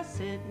chair.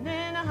 Sitting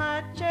in a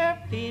high chair,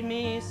 feed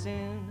me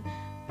soon.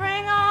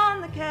 Bring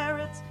on the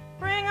carrots,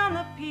 bring on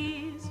the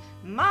peas.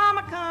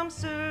 Mama, come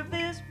serve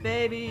this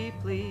baby,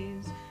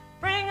 please.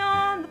 Bring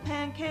on the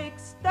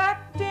pancakes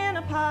stacked in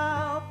a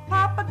pile.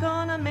 Papa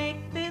gonna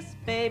make this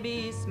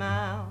baby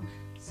smile.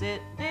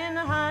 Sitting in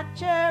a high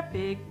chair,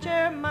 big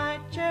chair, my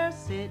chair.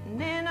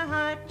 Sitting in a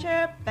high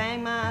chair,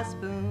 bang my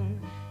spoon.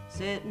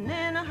 Sitting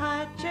in a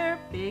high chair,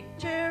 big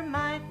chair,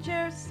 my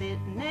chair.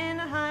 Sitting in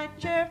a high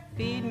chair,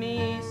 feed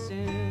me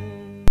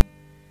soon.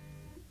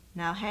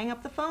 Now hang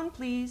up the phone,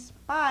 please.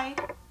 Bye.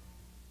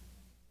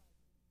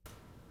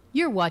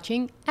 You're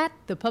watching At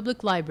the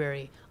Public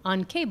Library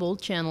on cable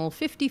channel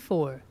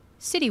 54,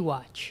 City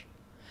Watch.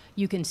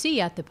 You can see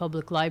At the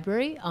Public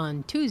Library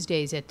on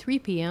Tuesdays at 3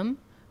 p.m.,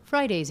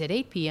 Fridays at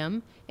 8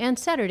 p.m., and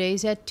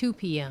Saturdays at 2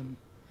 p.m.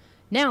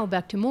 Now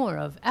back to more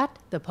of At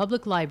the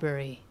Public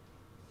Library.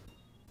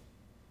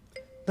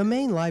 The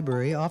main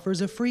library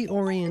offers a free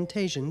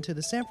orientation to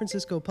the San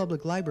Francisco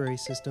Public Library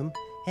System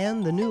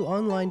and the new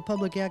online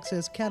public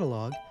access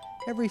catalog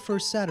every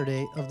first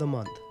Saturday of the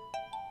month.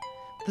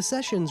 The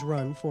sessions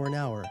run for an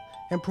hour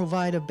and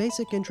provide a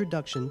basic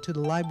introduction to the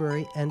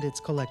library and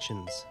its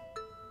collections.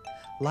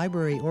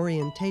 Library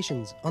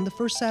orientations on the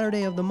first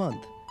Saturday of the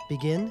month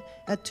begin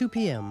at 2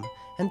 p.m.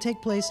 and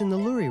take place in the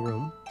Lurie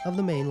Room of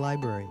the main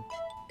library.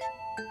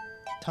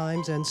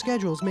 Times and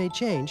schedules may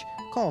change.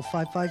 Call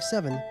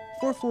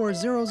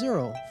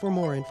 557-4400 for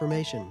more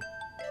information.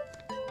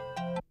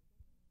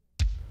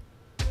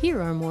 Here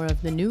are more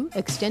of the new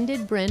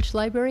extended branch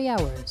library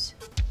hours,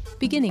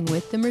 beginning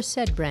with the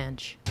Merced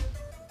branch.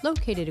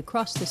 Located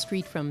across the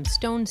street from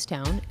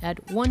Stonestown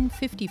at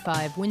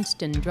 155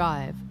 Winston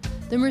Drive,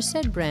 the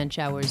Merced branch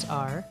hours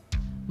are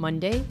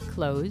Monday,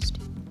 closed,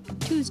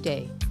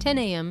 Tuesday, 10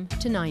 a.m.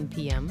 to 9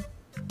 p.m.,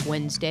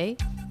 Wednesday,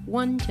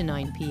 1 to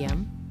 9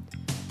 p.m.,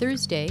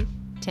 Thursday,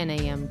 10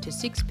 a.m. to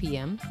 6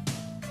 p.m.,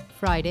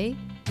 Friday,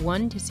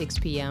 1 to 6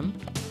 p.m.,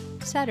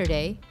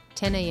 Saturday,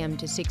 10 a.m.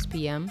 to 6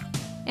 p.m.,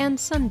 and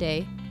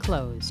Sunday,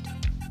 closed.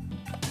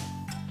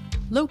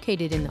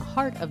 Located in the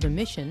heart of the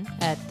Mission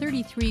at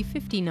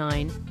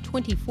 3359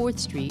 24th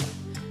Street,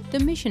 the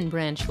Mission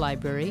Branch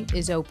Library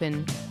is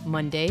open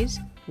Mondays,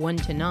 1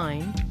 to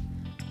 9,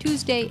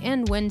 Tuesday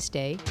and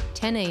Wednesday,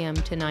 10 a.m.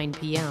 to 9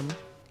 p.m.,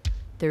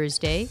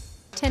 Thursday,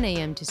 10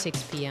 a.m. to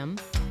 6 p.m.,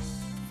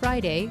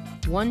 Friday,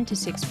 1 to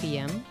 6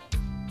 p.m.,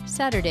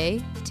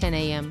 Saturday, 10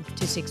 a.m.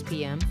 to 6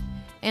 p.m.,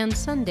 and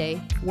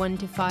Sunday, 1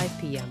 to 5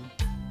 p.m.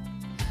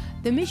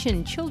 The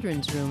Mission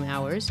Children's Room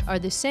hours are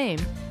the same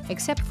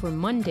except for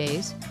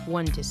Mondays,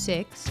 1 to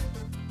 6,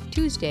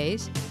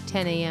 Tuesdays,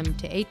 10 a.m.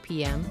 to 8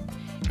 p.m.,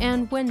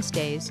 and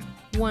Wednesdays,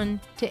 1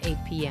 to 8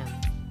 p.m.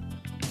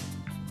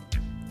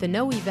 The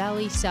Noe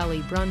Valley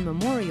Sally Brunn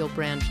Memorial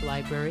Branch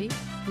Library,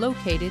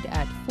 located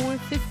at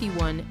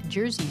 451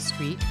 Jersey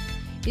Street,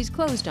 is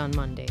closed on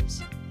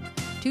Mondays.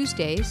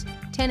 Tuesdays,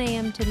 10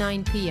 a.m. to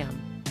 9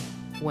 p.m.,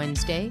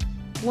 Wednesday,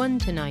 1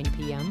 to 9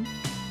 p.m.,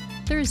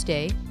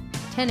 Thursday,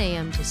 10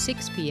 a.m. to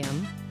 6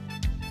 p.m.,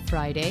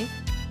 Friday,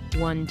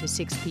 1 to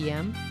 6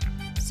 p.m.,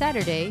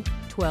 Saturday,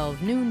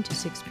 12 noon to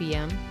 6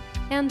 p.m.,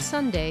 and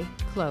Sunday,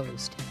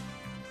 closed.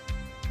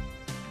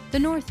 The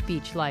North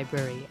Beach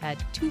Library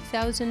at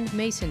 2000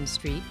 Mason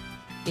Street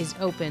is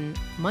open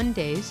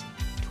Mondays,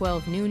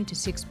 12 noon to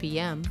 6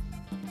 p.m.,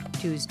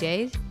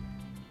 Tuesdays,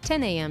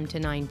 10 a.m. to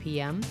 9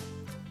 p.m.,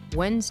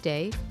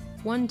 Wednesday,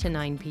 1 to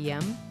 9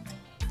 p.m.,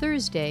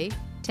 Thursday,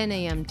 10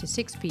 a.m. to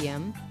 6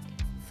 p.m.,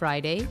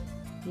 Friday,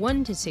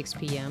 1 to 6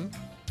 p.m.,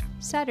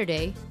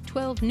 Saturday,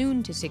 12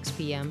 noon to 6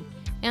 p.m.,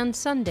 and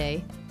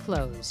Sunday,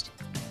 closed.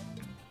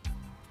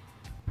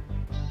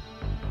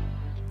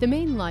 The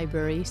main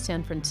library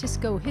San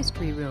Francisco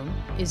History Room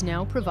is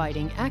now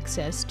providing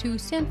access to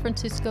San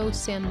Francisco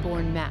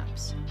Sanborn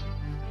Maps.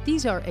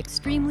 These are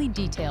extremely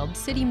detailed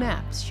city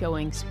maps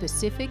showing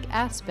specific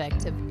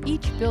aspects of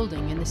each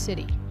building in the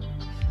city.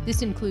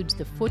 This includes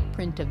the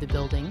footprint of the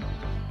building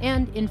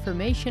and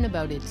information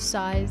about its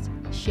size,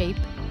 shape,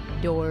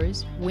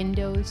 doors,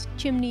 windows,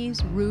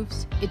 chimneys,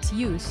 roofs, its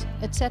use,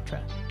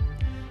 etc.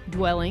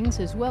 Dwellings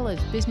as well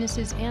as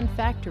businesses and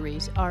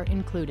factories are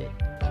included.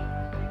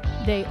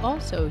 They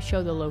also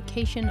show the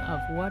location of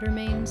water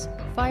mains,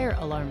 fire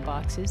alarm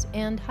boxes,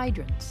 and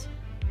hydrants.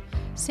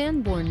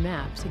 Sanborn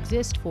Maps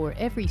exist for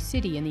every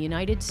city in the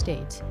United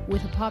States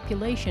with a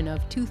population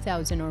of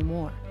 2,000 or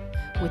more,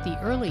 with the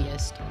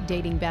earliest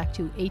dating back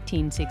to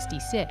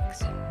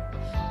 1866.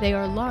 They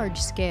are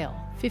large-scale,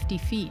 50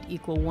 feet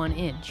equal 1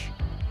 inch,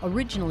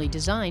 originally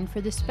designed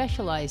for the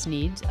specialized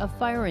needs of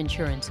fire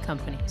insurance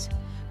companies,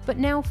 but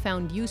now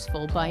found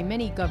useful by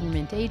many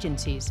government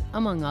agencies,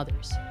 among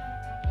others.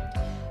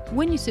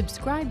 When you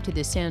subscribe to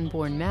the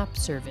Sanborn Map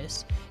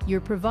service,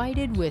 you're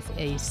provided with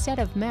a set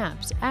of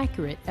maps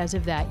accurate as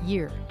of that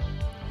year.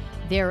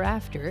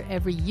 Thereafter,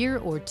 every year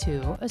or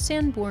two, a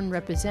Sanborn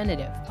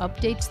representative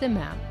updates the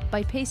map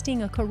by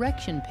pasting a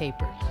correction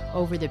paper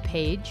over the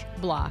page,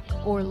 block,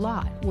 or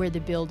lot where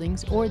the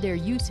buildings or their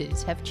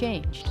uses have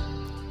changed.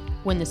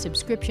 When the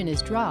subscription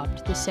is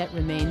dropped, the set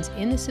remains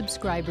in the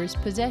subscriber's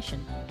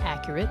possession,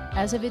 accurate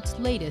as of its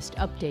latest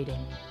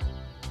updating.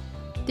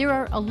 There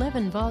are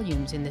 11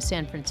 volumes in the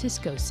San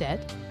Francisco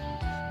set,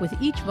 with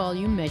each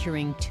volume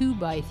measuring 2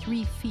 by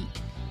 3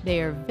 feet.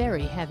 They are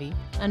very heavy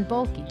and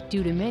bulky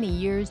due to many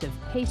years of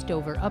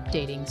paste-over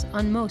updatings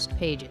on most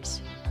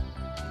pages.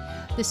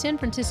 The San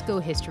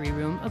Francisco History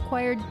Room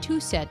acquired 2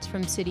 sets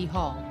from City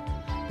Hall: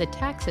 the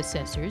Tax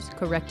Assessors,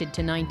 corrected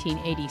to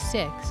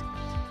 1986,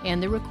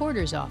 and the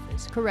Recorder's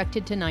Office,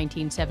 corrected to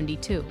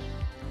 1972,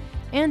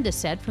 and a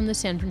set from the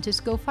San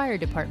Francisco Fire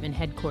Department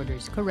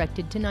headquarters,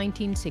 corrected to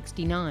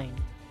 1969.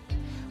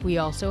 We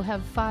also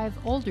have 5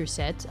 older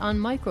sets on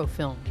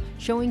microfilm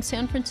showing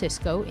San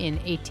Francisco in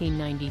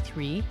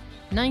 1893,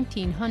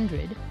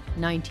 1900,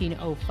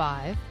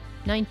 1905,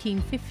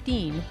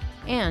 1915,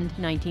 and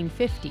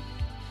 1950,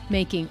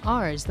 making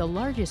ours the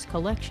largest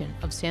collection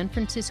of San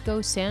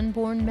Francisco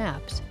Sanborn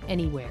Maps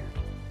anywhere.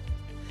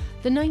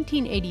 The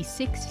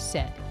 1986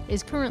 set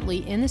is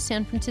currently in the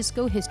San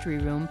Francisco History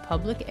Room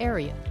public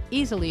area,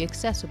 easily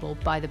accessible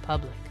by the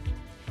public.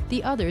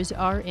 The others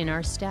are in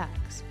our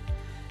stacks.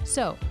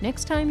 So,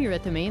 next time you're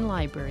at the main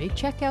library,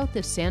 check out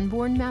the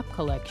Sanborn Map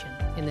Collection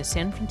in the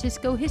San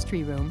Francisco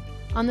History Room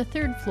on the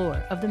 3rd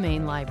floor of the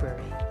main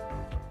library.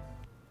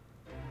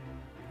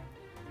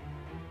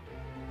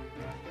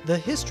 The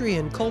history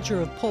and culture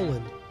of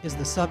Poland is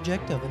the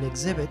subject of an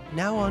exhibit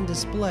now on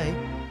display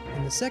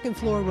in the 2nd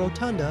floor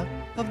rotunda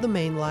of the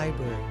main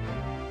library.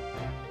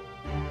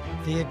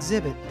 The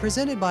exhibit,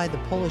 presented by the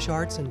Polish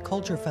Arts and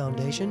Culture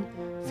Foundation,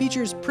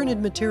 features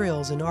printed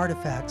materials and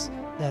artifacts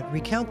that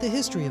recount the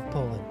history of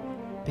Poland,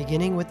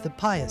 beginning with the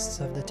Piasts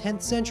of the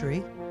 10th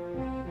century,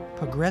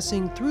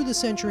 progressing through the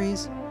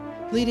centuries,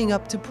 leading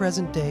up to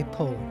present-day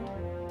Poland.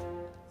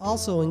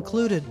 Also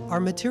included are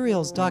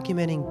materials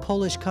documenting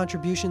Polish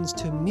contributions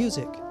to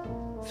music,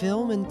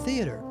 film and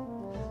theater,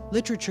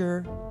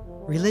 literature,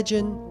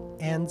 religion,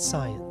 and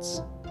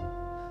science.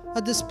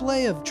 A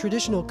display of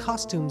traditional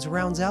costumes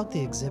rounds out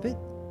the exhibit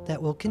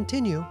that will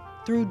continue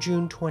through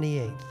June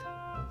 28th.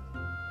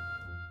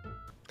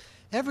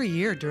 Every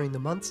year during the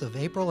months of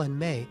April and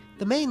May,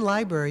 the main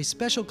library's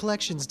Special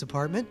Collections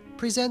Department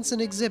presents an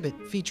exhibit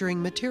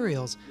featuring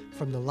materials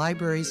from the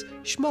library's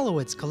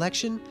Schmulowitz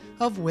Collection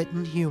of wit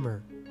and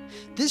humor.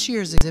 This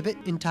year's exhibit,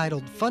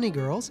 entitled Funny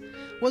Girls,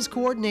 was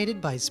coordinated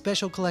by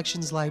Special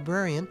Collections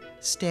librarian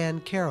Stan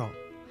Carroll.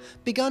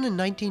 Begun in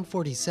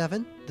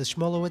 1947, the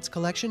Schmulowitz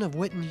Collection of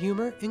wit and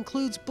humor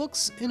includes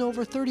books in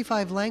over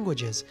 35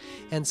 languages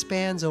and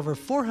spans over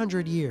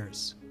 400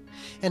 years.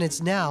 And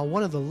it's now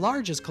one of the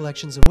largest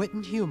collections of wit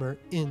and humor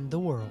in the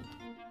world.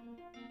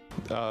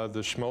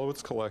 The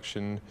Schmulowitz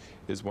Collection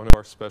is one of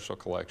our special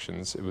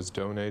collections. It was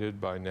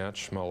donated by Nat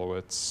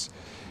Schmulowitz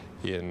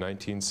in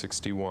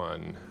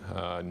 1961.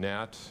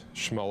 Nat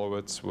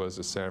Schmulowitz was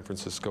a San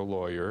Francisco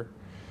lawyer,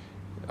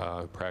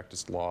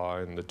 practiced law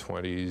in the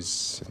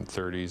 20s and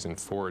 30s and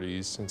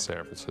 40s in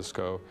San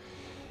Francisco.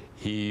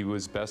 He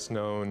was best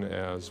known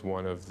as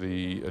one of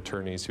the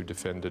attorneys who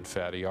defended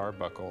Fatty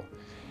Arbuckle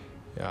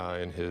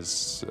in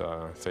his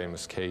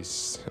famous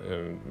case,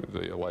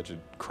 the alleged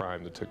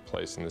crime that took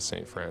place in the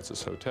St.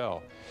 Francis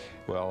Hotel.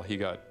 Well, he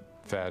got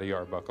Fatty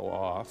Arbuckle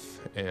off,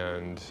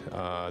 and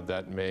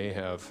that may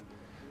have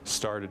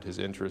started his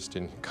interest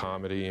in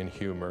comedy and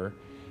humor,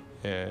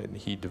 and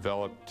he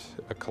developed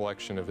a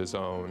collection of his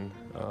own.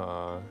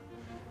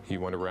 He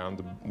went around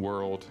the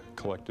world,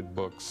 collected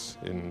books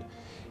in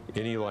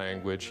any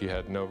language. He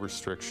had no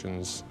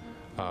restrictions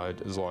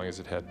as long as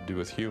it had to do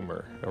with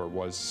humor, or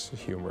was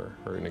humor,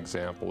 or an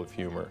example of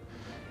humor.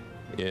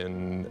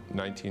 In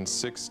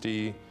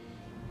 1960,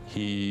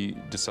 he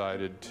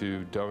decided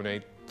to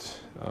donate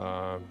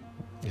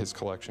his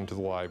collection to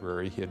the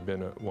library. He had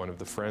been one of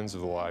the friends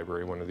of the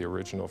library, one of the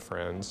original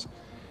friends,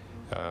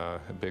 a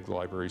big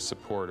library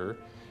supporter,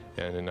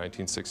 and in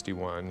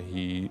 1961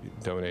 he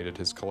donated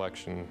his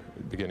collection,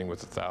 beginning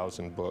with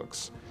 1,000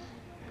 books.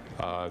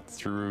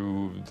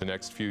 Through the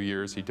next few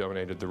years, he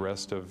donated the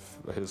rest of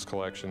his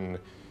collection,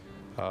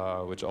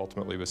 which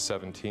ultimately was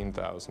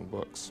 17,000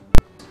 books.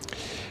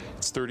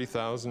 It's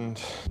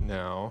 30,000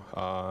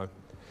 now.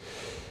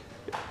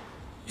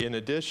 In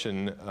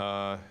addition,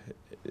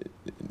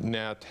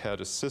 Nat had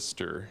a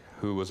sister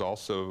who was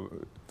also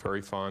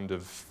very fond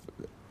of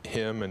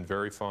him and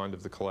very fond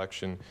of the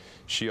collection.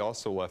 She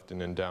also left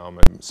an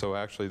endowment. So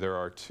actually there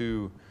are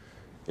 2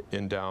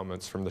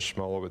 endowments from the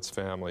Schmulowitz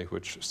family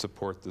which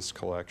support this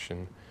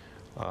collection.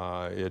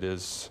 It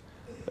is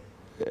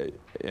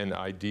an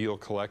ideal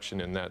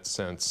collection in that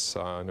sense.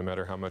 No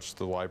matter how much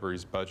the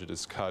library's budget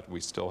is cut, we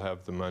still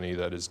have the money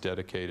that is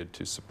dedicated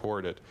to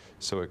support it,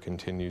 so it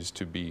continues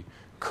to be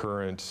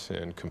current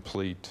and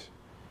complete,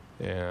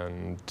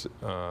 and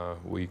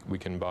we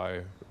can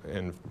buy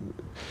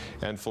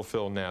and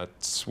fulfill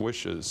Nat's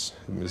wishes,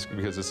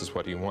 because this is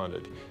what he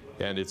wanted.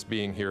 And it's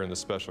being here in the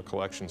Special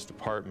Collections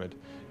Department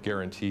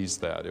guarantees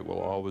that. It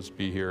will always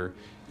be here,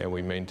 and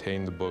we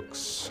maintain the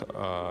books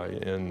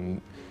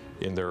in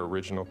their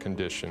original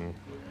condition,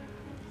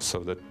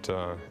 so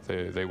that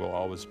they will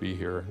always be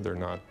here. They're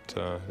not,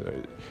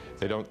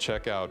 they don't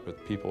check out,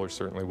 but people are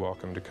certainly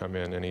welcome to come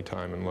in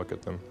anytime and look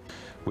at them.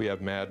 We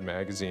have Mad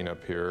Magazine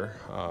up here.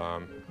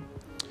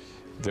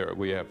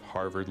 We have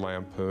Harvard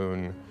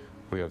Lampoon.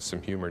 We have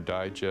some humor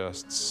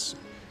digests.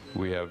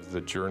 We have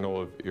the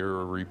Journal of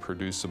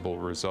Irreproducible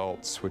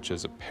Results, which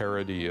is a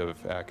parody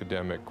of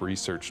academic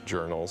research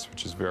journals,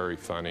 which is very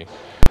funny.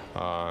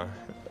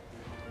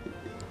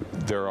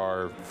 There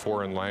are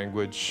foreign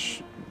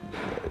language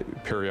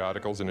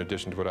periodicals. In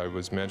addition to what I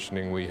was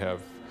mentioning, we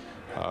have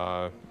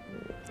a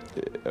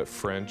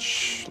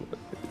French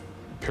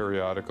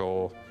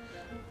periodical,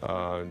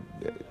 a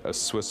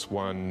Swiss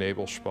one,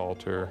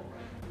 Nebelspalter.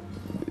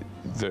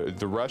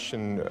 The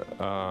Russian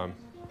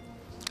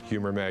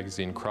humor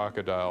magazine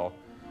Crocodile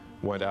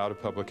went out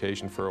of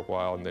publication for a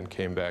while and then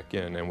came back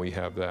in, and we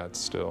have that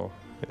still.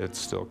 It's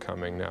still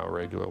coming now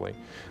regularly.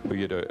 We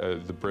get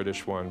the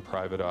British one,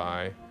 Private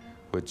Eye,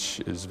 which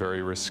is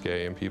very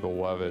risque and people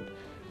love it.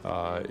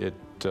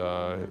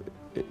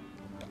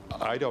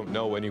 I don't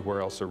know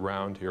anywhere else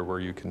around here where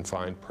you can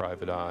find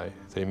Private Eye.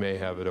 They may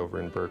have it over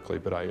in Berkeley,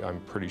 but I'm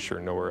pretty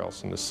sure nowhere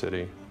else in the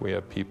city. We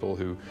have people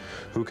who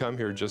come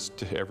here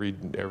just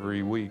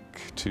every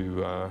week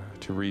to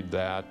read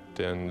that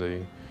and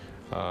the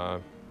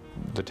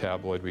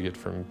tabloid we get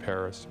from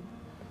Paris.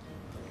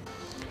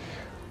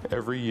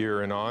 Every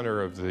year, in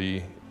honor of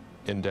the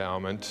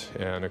endowment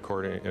and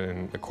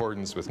in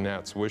accordance with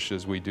Nat's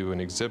wishes, we do an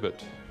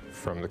exhibit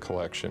from the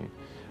collection.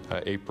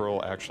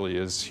 April actually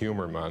is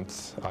Humor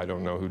Month. I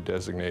don't know who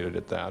designated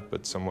it that,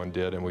 but someone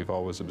did, and we've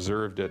always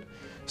observed it.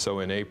 So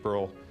in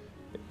April,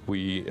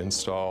 we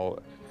install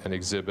an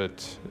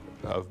exhibit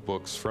of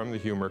books from the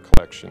humor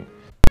collection.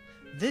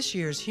 This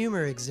year's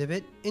humor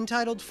exhibit,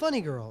 entitled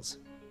Funny Girls,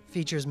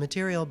 features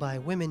material by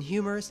women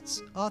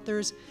humorists,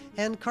 authors,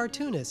 and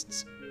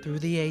cartoonists through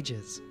the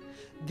ages.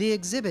 The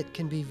exhibit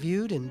can be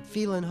viewed in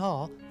Phelan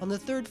Hall on the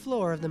 3rd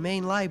floor of the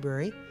main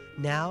library,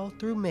 now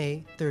through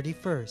May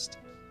 31st.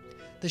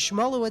 The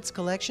Schmulowitz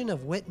Collection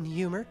of Wit and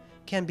Humor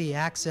can be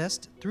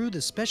accessed through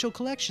the Special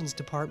Collections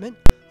Department,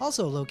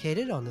 also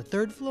located on the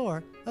 3rd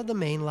floor of the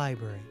main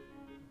library.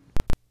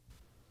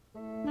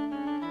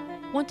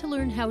 Want to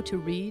learn how to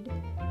read?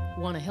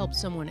 Want to help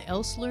someone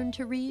else learn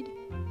to read?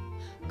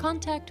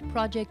 Contact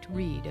Project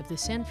Read of the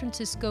San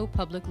Francisco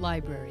Public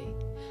Library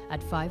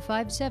at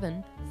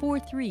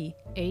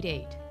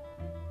 557-4388.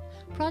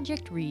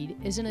 Project Read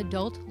is an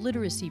adult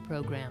literacy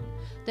program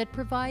that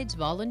provides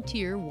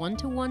volunteer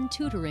one-to-one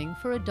tutoring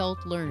for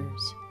adult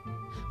learners.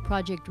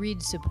 Project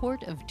Read's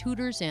support of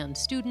tutors and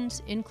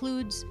students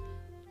includes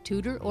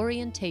tutor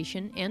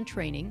orientation and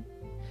training,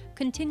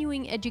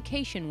 continuing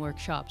education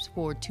workshops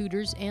for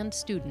tutors and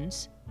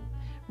students,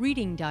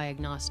 reading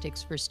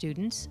diagnostics for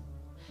students,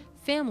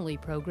 family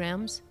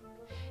programs,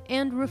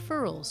 and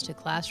referrals to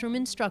classroom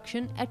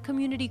instruction at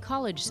community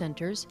college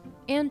centers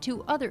and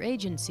to other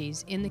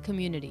agencies in the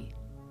community.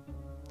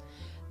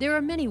 There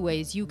are many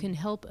ways you can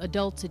help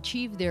adults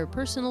achieve their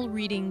personal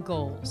reading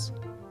goals.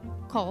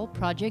 Call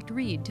Project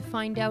Read to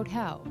find out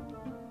how.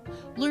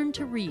 Learn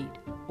to read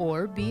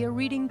or be a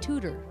reading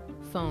tutor.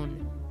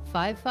 Phone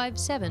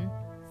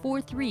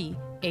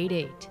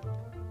 557-4388.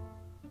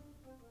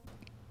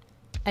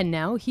 And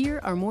now here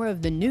are more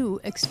of the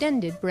new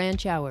extended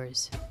branch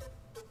hours.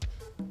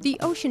 The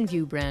Ocean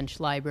View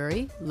Branch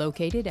Library,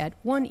 located at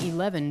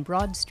 111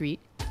 Broad Street,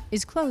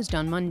 is closed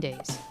on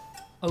Mondays.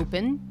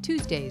 Open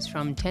Tuesdays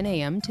from 10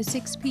 a.m. to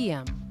 6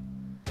 p.m.,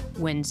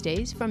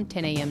 Wednesdays from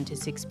 10 a.m. to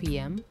 6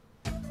 p.m.,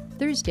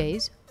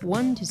 Thursdays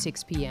 1 to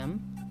 6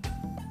 p.m.,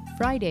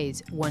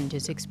 Fridays 1 to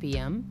 6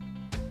 p.m.,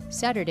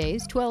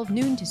 Saturdays 12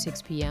 noon to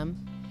 6 p.m.,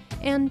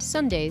 and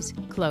Sundays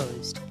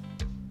closed.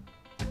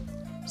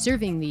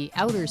 Serving the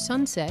Outer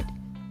Sunset,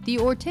 the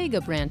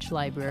Ortega Branch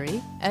Library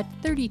at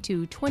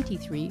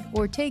 3223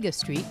 Ortega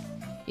Street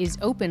is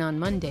open on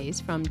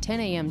Mondays from 10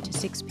 a.m. to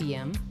 6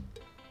 p.m.,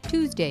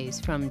 Tuesdays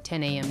from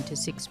 10 a.m. to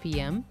 6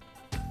 p.m.,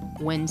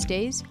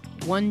 Wednesdays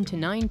 1 to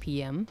 9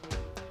 p.m.,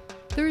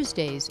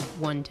 Thursdays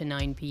 1 to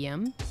 9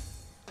 p.m.,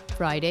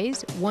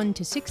 Fridays 1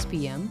 to 6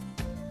 p.m.,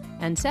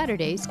 and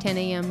Saturdays 10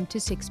 a.m. to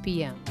 6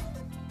 p.m.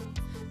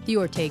 The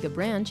Ortega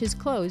branch is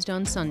closed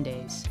on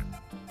Sundays.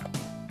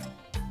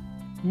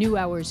 New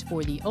hours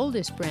for the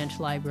oldest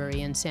branch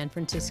library in San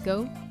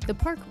Francisco, the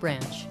Park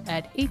Branch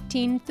at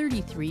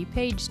 1833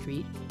 Page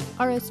Street,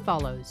 are as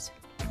follows.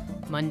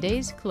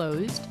 Mondays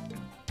closed,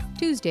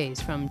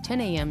 Tuesdays from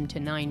 10 a.m. to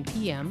 9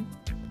 p.m.,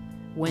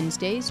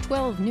 Wednesdays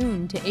 12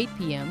 noon to 8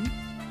 p.m.,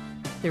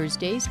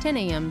 Thursdays 10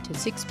 a.m. to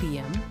 6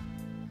 p.m.,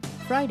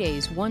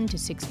 Fridays 1 to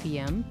 6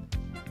 p.m.,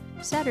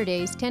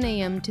 Saturdays 10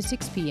 a.m. to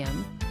 6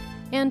 p.m.,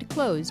 and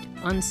closed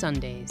on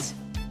Sundays.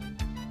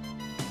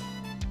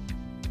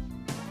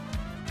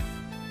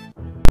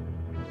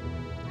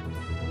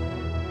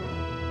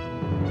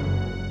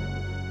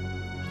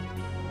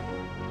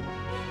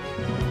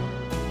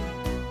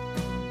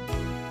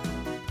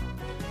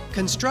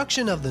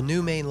 Construction of the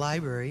new main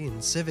library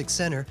and Civic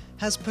Center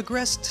has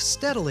progressed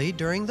steadily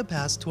during the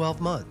past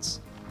 12 months.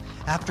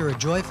 After a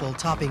joyful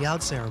topping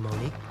out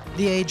ceremony,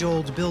 the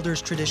age-old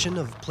builder's tradition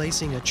of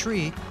placing a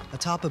tree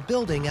atop a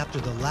building after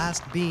the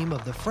last beam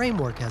of the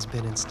framework has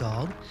been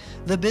installed,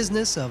 the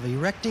business of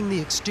erecting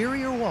the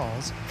exterior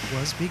walls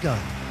was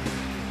begun.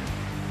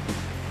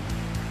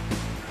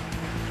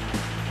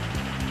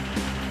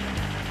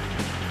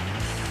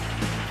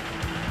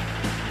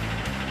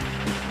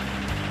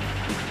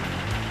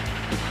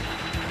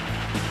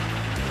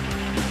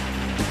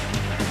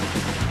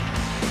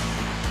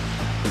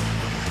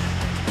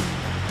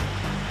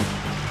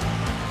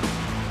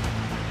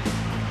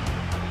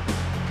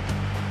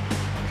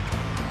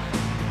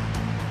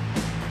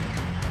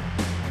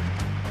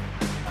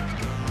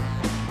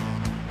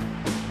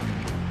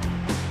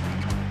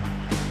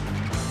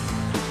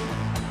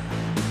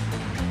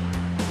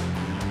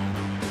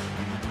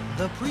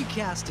 The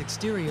precast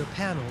exterior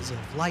panels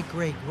of light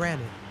gray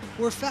granite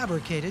were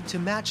fabricated to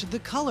match the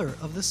color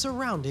of the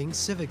surrounding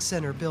Civic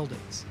Center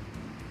buildings.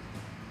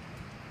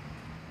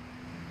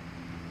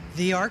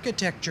 The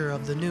architecture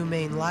of the new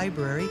main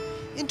library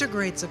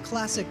integrates a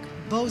classic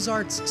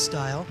Beaux-Arts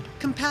style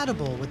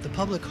compatible with the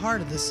public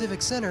heart of the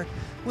Civic Center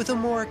with a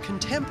more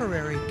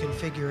contemporary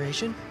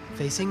configuration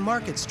facing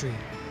Market Street.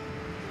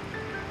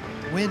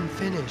 When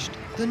finished,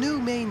 the new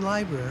main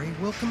library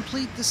will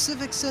complete the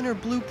Civic Center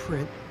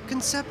blueprint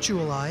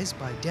conceptualized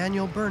by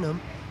Daniel Burnham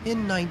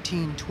in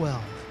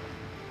 1912.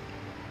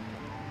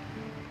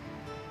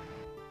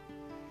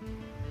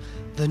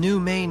 The new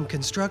main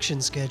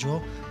construction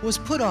schedule was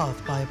put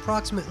off by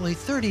approximately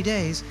 30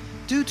 days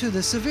due to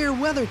the severe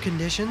weather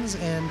conditions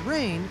and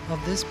rain of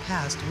this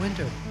past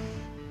winter.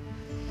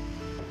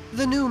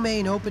 The new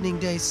main opening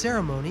day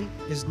ceremony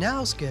is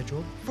now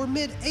scheduled for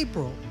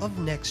mid-April of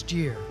next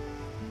year.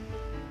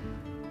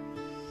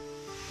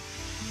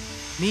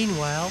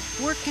 Meanwhile,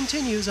 work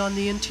continues on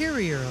the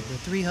interior of the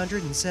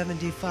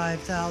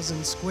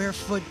 375,000 square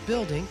foot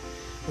building,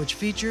 which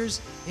features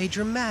a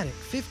dramatic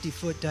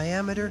 50-foot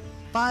diameter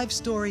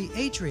 5-story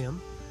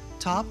atrium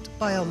topped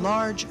by a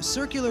large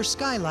circular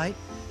skylight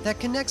that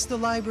connects the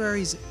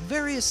library's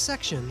various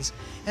sections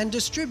and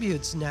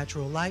distributes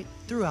natural light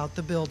throughout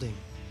the building.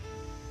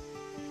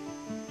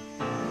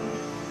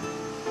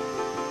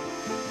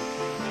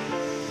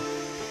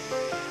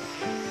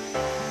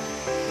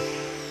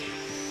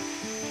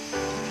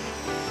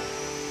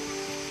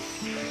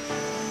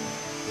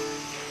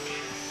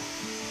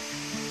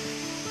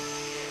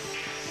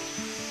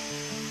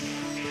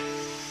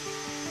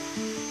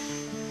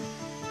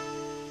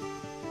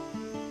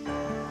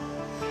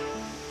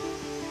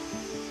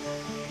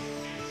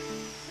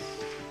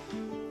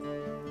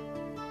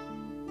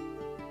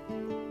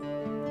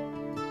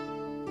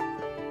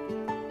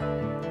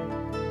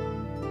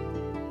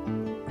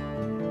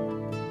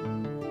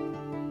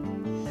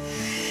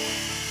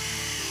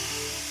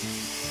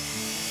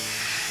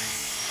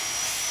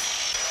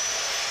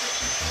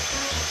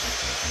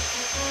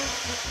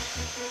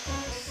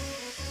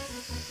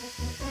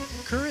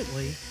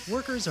 Currently,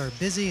 workers are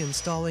busy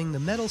installing the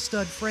metal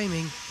stud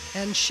framing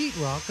and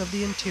sheetrock of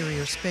the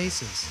interior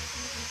spaces,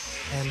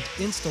 and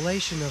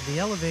installation of the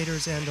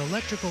elevators and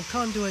electrical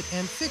conduit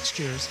and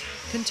fixtures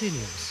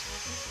continues.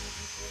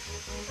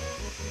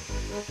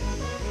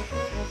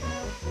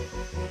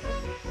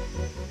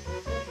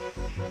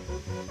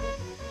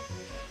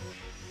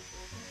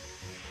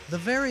 The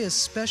various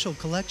special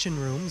collection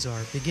rooms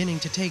are beginning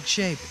to take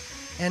shape,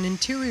 and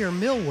interior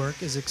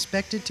millwork is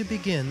expected to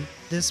begin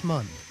this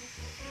month.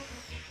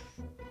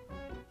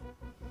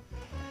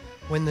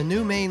 When the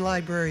new main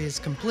library is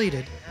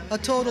completed, a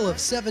total of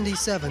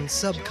 77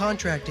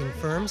 subcontracting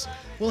firms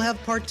will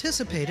have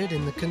participated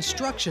in the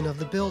construction of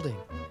the building,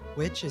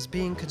 which is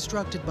being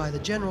constructed by the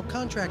general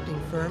contracting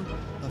firm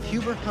of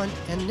Huber Hunt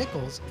and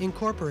Nichols,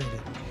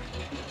 Incorporated.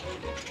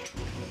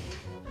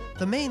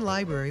 The main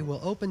library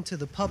will open to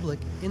the public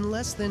in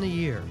less than a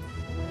year,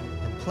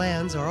 and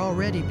plans are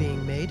already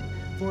being made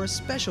for a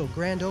special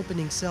grand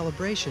opening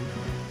celebration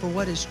for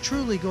what is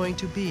truly going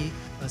to be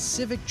a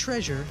civic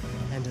treasure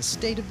and a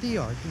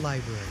state-of-the-art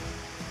library.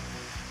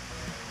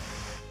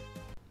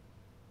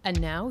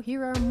 And now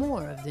here are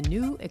more of the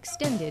new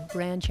extended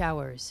branch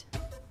hours.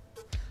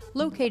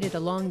 Located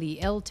along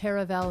the El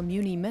Taraval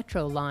Muni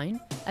Metro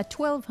line at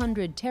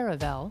 1200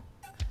 Taraval,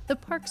 the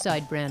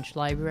Parkside Branch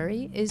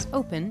Library is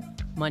open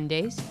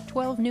Mondays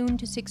 12 noon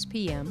to 6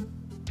 p.m.,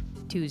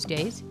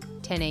 Tuesdays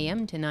 10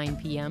 a.m. to 9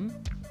 p.m.,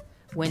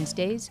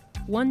 Wednesdays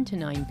 1 to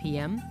 9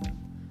 p.m.,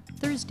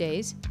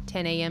 Thursdays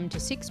 10 a.m. to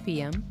 6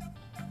 p.m.,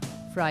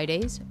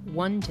 Fridays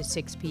 1 to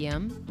 6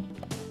 p.m.,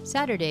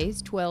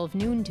 Saturdays 12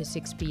 noon to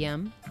 6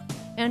 p.m.,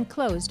 and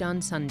closed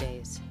on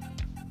Sundays.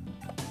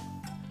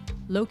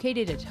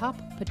 Located atop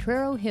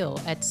Potrero Hill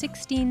at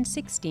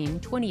 1616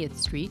 20th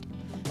Street,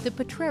 the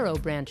Potrero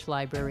Branch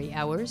Library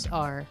hours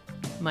are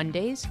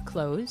Mondays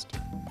closed,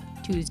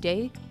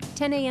 Tuesday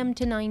 10 a.m.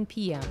 to 9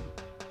 p.m.,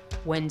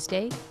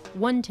 Wednesday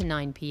 1 to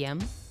 9 p.m.,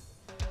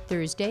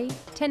 Thursday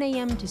 10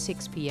 a.m. to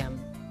 6 p.m.,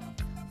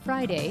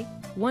 Friday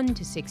 1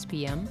 to 6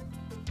 p.m.,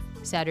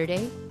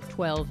 Saturday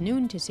 12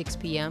 noon to 6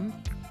 p.m.,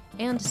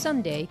 and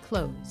Sunday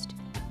closed.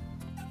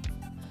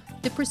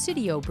 The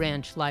Presidio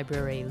Branch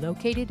Library,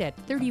 located at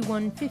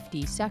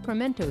 3150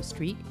 Sacramento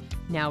Street,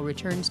 now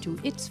returns to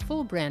its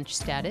full branch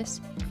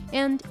status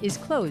and is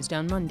closed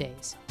on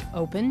Mondays.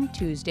 Open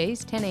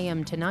Tuesdays 10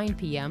 a.m. to 9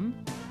 p.m.,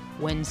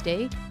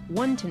 Wednesday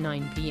 1 to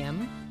 9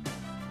 p.m.,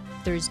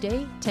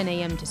 Thursday 10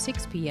 a.m. to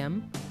 6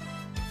 p.m.,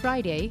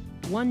 Friday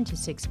 1 to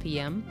 6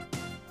 p.m.,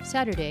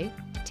 Saturday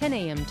 10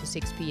 a.m. to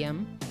 6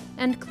 p.m.,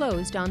 and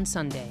closed on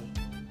Sunday.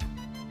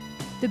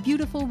 The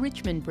beautiful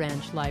Richmond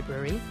Branch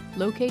Library,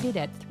 located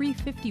at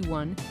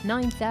 351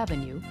 9th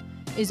Avenue,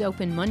 is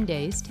open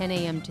Mondays 10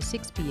 a.m. to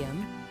 6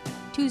 p.m.,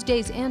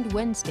 Tuesdays and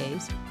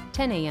Wednesdays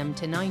 10 a.m.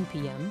 to 9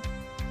 p.m.,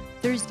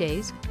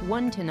 Thursdays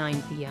 1 to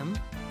 9 p.m.,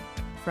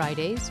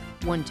 Fridays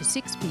 1 to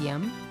 6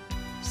 p.m.,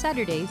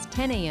 Saturdays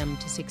 10 a.m.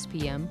 to 6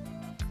 p.m.,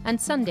 and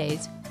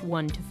Sundays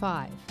 1 to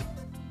 5.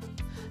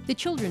 The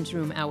children's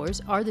room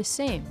hours are the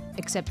same,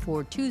 except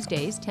for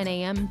Tuesdays 10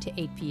 a.m. to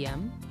 8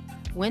 p.m.,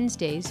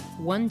 Wednesdays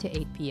 1 to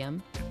 8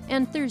 p.m.,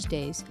 and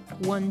Thursdays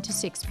 1 to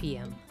 6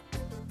 p.m.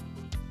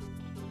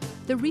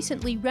 The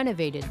recently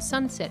renovated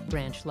Sunset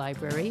Branch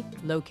Library,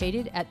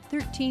 located at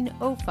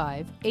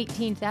 1305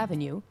 18th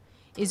Avenue,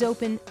 is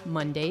open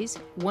Mondays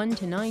 1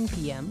 to 9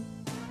 p.m.,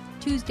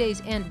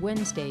 Tuesdays and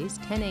Wednesdays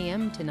 10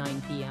 a.m. to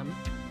 9 p.m.,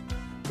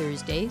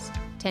 Thursdays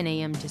 10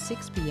 a.m. to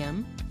 6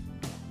 p.m.,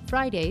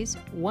 Fridays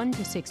 1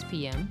 to 6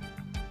 p.m.,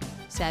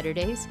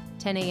 Saturdays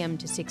 10 a.m.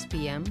 to 6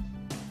 p.m.,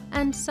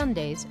 and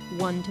Sundays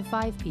 1 to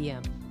 5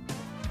 p.m.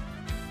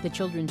 The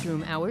children's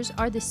room hours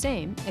are the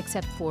same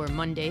except for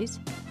Mondays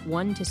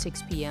 1 to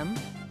 6 p.m.,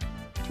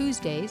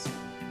 Tuesdays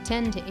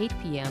 10 to 8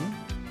 p.m.,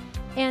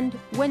 and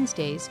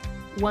Wednesdays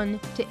 1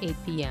 to 8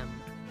 p.m.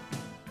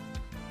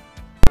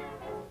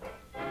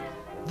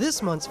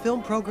 This month's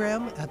film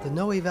program at the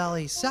Noe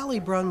Valley Sally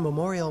Brunn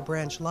Memorial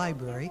Branch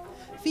Library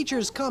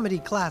features comedy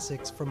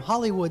classics from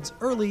Hollywood's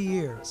early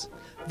years.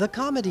 The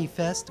Comedy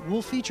Fest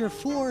will feature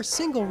 4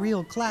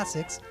 single-reel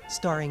classics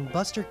starring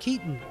Buster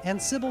Keaton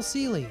and Sybil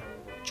Seeley,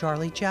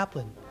 Charlie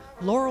Chaplin,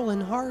 Laurel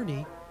and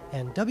Hardy,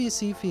 and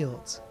W.C.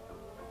 Fields.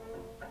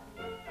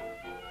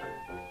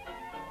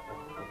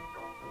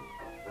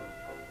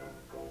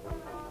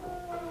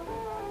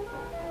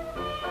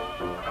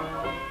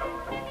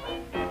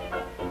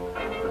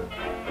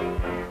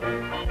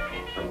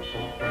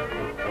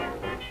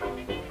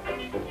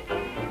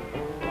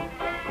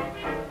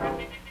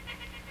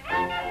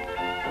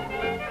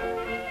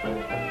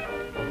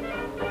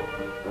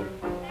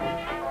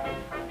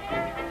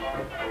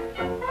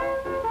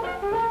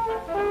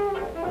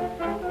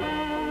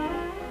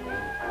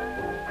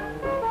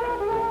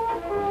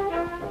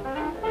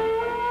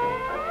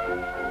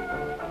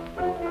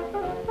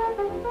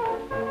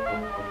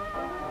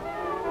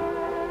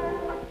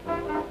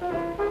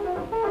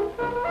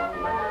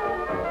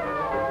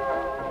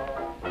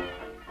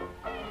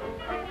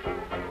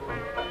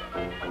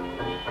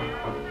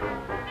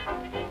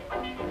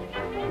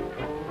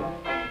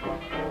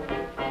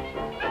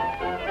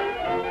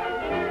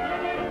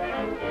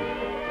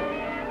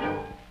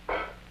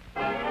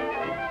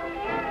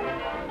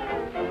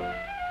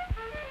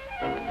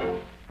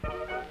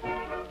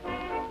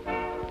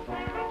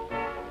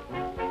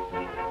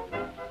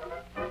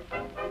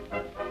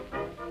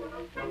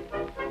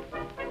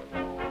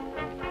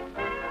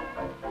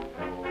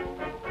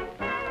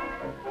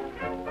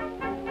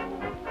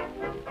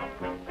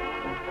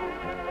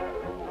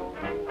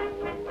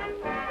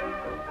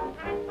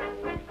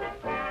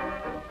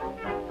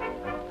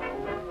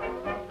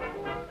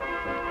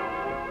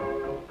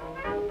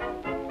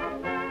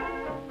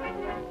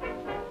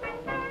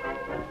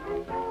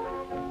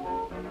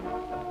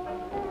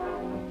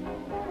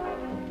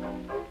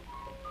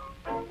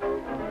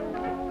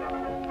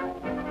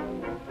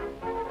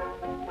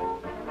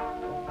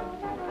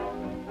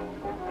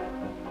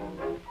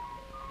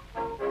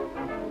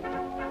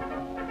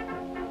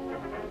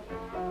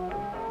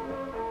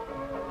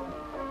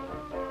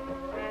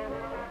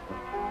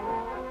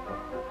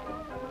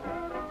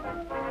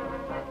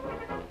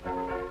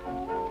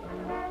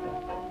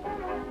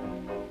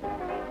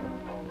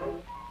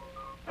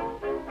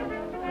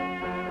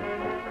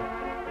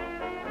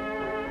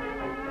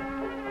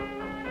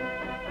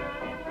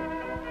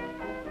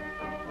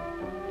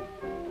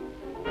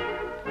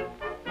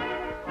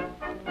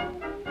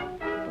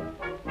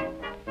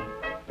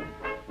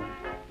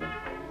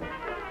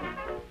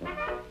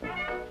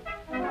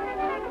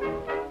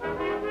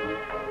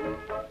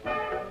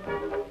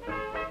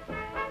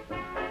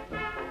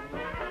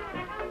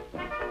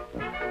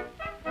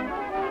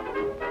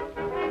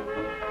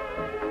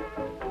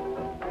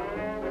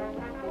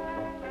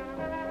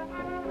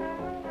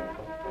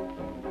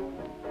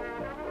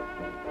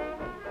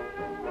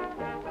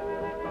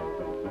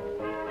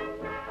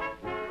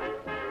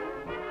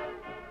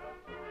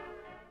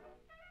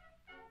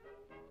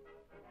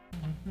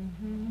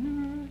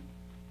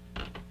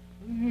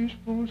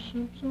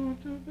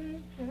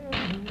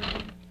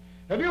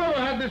 Have you ever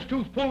had this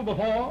tooth pulled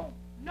before?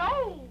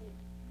 No.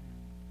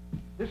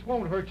 This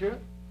won't hurt you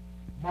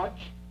much.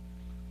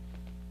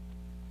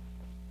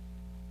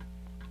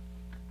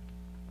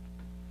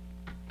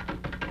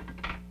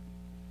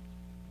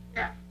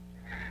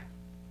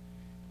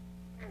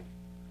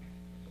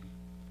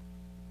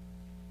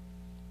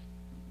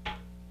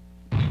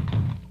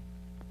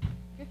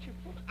 Get your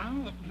foot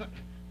out.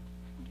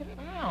 Get it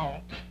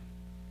out.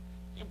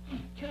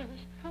 Tear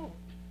this out.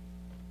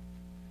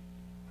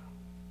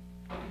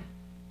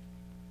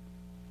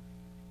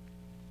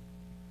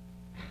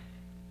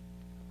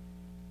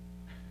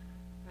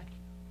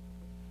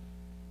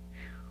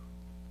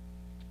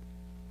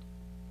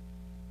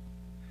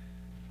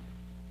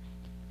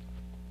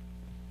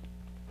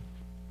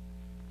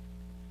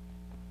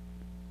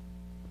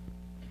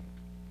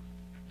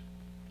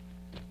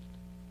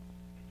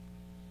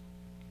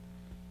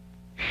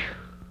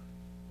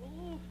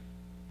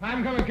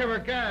 I'm gonna give her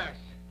gas.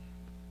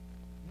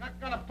 Not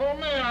gonna pull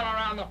me out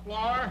around the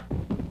floor.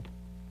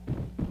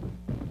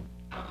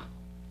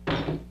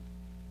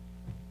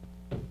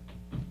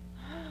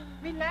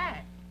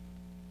 Relax.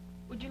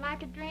 Would you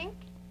like a drink?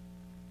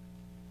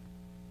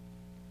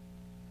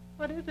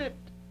 What is it?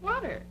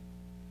 Water.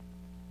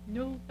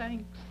 No,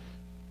 thanks.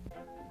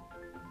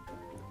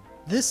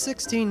 This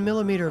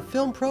 16mm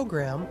film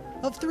program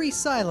of 3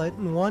 silent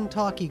and 1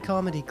 talkie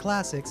comedy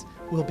classics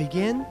will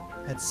begin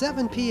at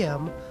 7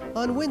 p.m.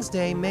 on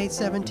Wednesday, May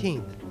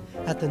 17th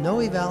at the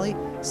Noe Valley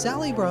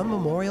Sally Brum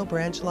Memorial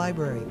Branch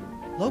Library,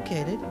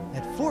 located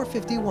at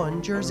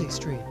 451 Jersey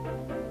Street.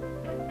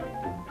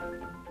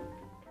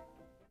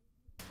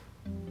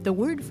 The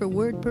Word for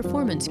Word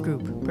Performance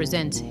Group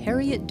presents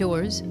Harriet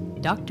Doerr's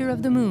Doctor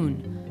of the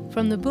Moon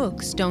from the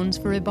book Stones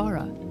for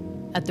Ibarra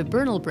at the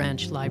Bernal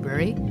Branch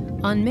Library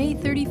on May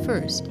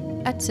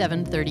 31st at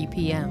 7:30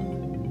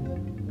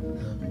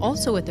 p.m.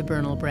 Also at the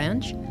Bernal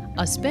Branch,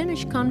 a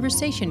Spanish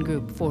conversation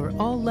group for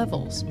all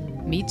levels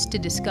meets to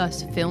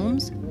discuss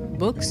films,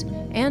 books,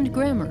 and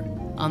grammar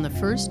on the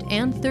first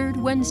and third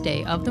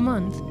Wednesday of the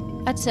month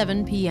at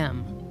 7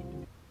 p.m.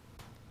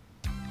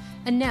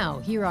 And now,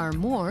 here are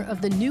more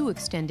of the new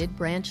extended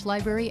branch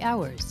library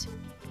hours.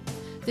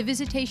 The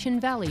Visitation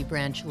Valley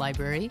Branch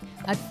Library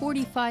at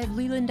 45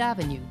 Leland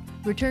Avenue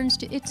returns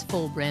to its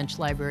full branch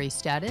library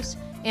status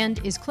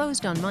and is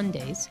closed on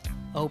Mondays,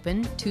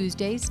 open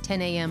Tuesdays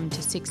 10 a.m.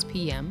 to 6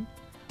 p.m.,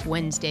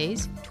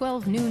 Wednesdays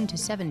 12 noon to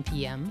 7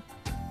 p.m.,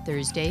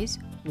 Thursdays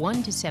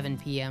 1 to 7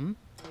 p.m.,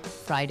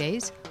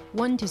 Fridays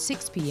 1 to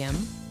 6 p.m.,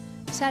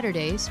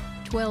 Saturdays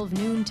 12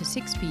 noon to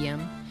 6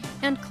 p.m.,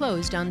 and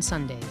closed on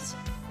Sundays.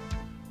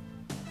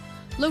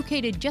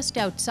 Located just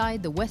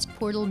outside the West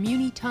Portal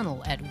Muni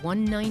Tunnel at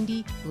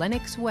 190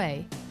 Lenox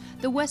Way,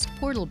 the West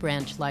Portal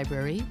Branch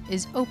Library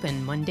is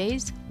open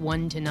Mondays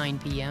 1 to 9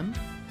 p.m.,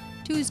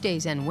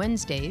 Tuesdays and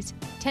Wednesdays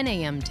 10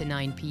 a.m. to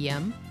 9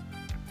 p.m.,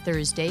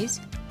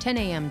 Thursdays 10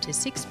 a.m. to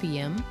 6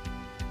 p.m.,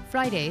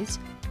 Fridays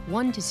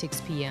 1 to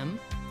 6 p.m.,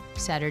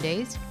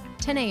 Saturdays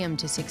 10 a.m.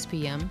 to 6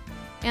 p.m.,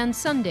 and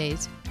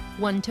Sundays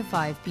 1 to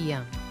 5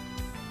 p.m.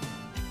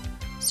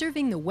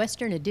 Serving the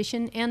Western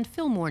Addition and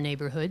Fillmore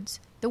neighborhoods,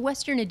 the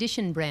Western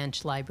Addition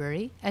Branch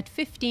Library at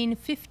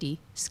 1550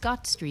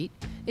 Scott Street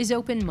is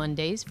open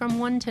Mondays from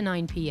 1 to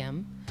 9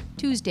 p.m.,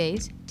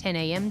 Tuesdays 10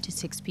 a.m. to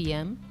 6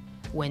 p.m.,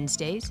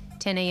 Wednesdays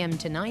 10 a.m.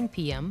 to 9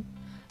 p.m.,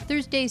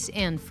 Thursdays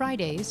and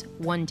Fridays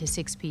 1 to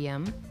 6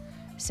 p.m.,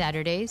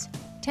 Saturdays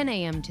 10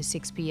 a.m. to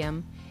 6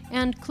 p.m.,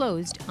 and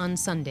closed on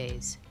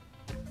Sundays.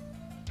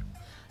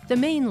 The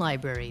main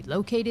library,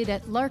 located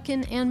at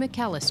Larkin and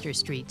McAllister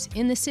Streets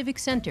in the Civic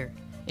Center,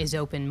 is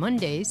open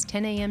Mondays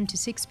 10 a.m. to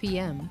 6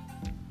 p.m.,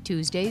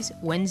 Tuesdays,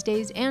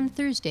 Wednesdays, and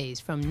Thursdays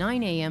from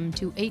 9 a.m.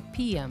 to 8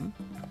 p.m.,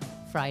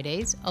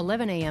 Fridays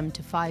 11 a.m.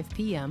 to 5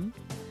 p.m.,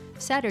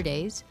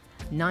 Saturdays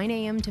 9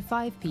 a.m. to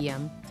 5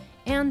 p.m.,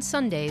 and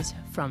Sundays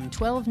from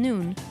 12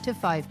 noon to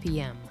 5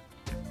 p.m.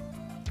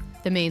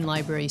 The main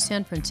library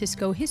San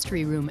Francisco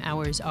History Room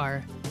hours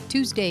are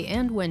Tuesday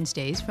and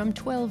Wednesdays from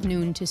 12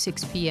 noon to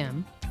 6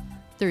 p.m.,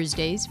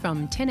 Thursdays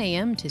from 10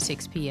 a.m. to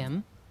 6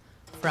 p.m.,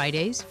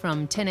 Fridays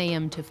from 10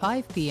 a.m. to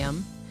 5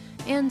 p.m.,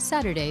 and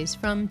Saturdays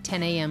from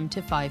 10 a.m.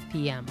 to 5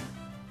 p.m.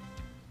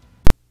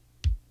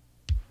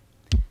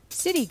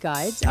 City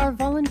guides are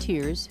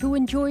volunteers who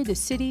enjoy the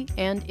city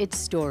and its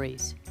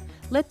stories.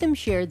 Let them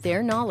share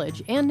their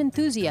knowledge and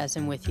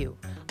enthusiasm with you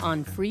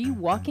on free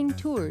walking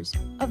tours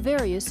of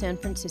various San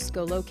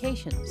Francisco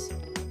locations.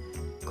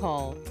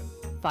 Call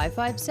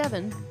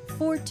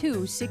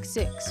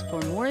 557-4266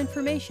 for more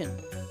information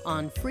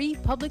on free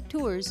public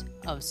tours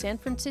of San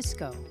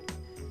Francisco.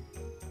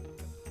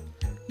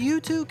 You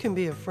too can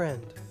be a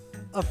friend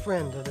of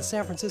the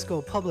San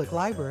Francisco Public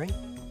Library.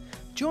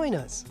 Join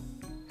us.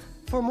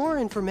 For more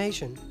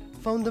information,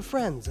 phone the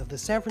Friends of the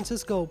San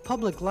Francisco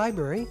Public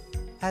Library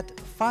at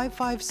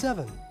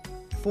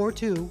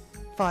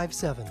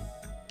 557-4257.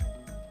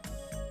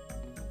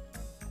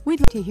 We'd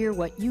like to hear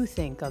what you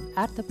think of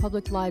At the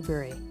Public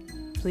Library.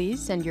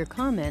 Please send your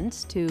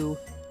comments to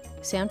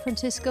San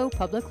Francisco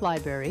Public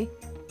Library,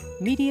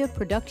 Media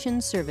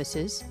Production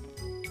Services,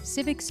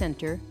 Civic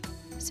Center,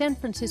 San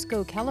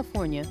Francisco,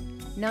 California,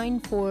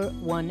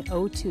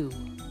 94102.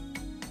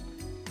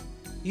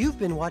 You've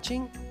been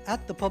watching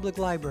At the Public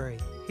Library,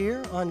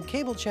 here on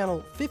cable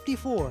channel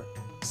 54,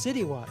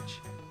 City Watch.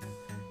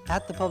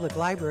 At the Public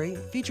Library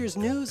features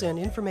news and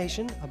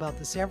information about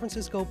the San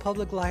Francisco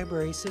Public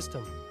Library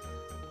system.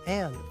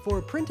 And for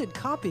a printed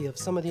copy of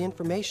some of the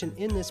information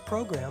in this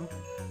program,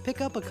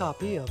 pick up a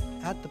copy of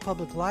At the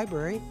Public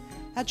Library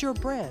at your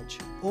branch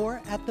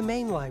or at the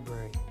main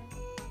library.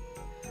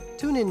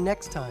 Tune in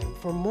next time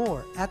for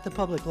more At the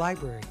Public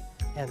Library,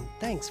 and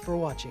thanks for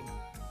watching.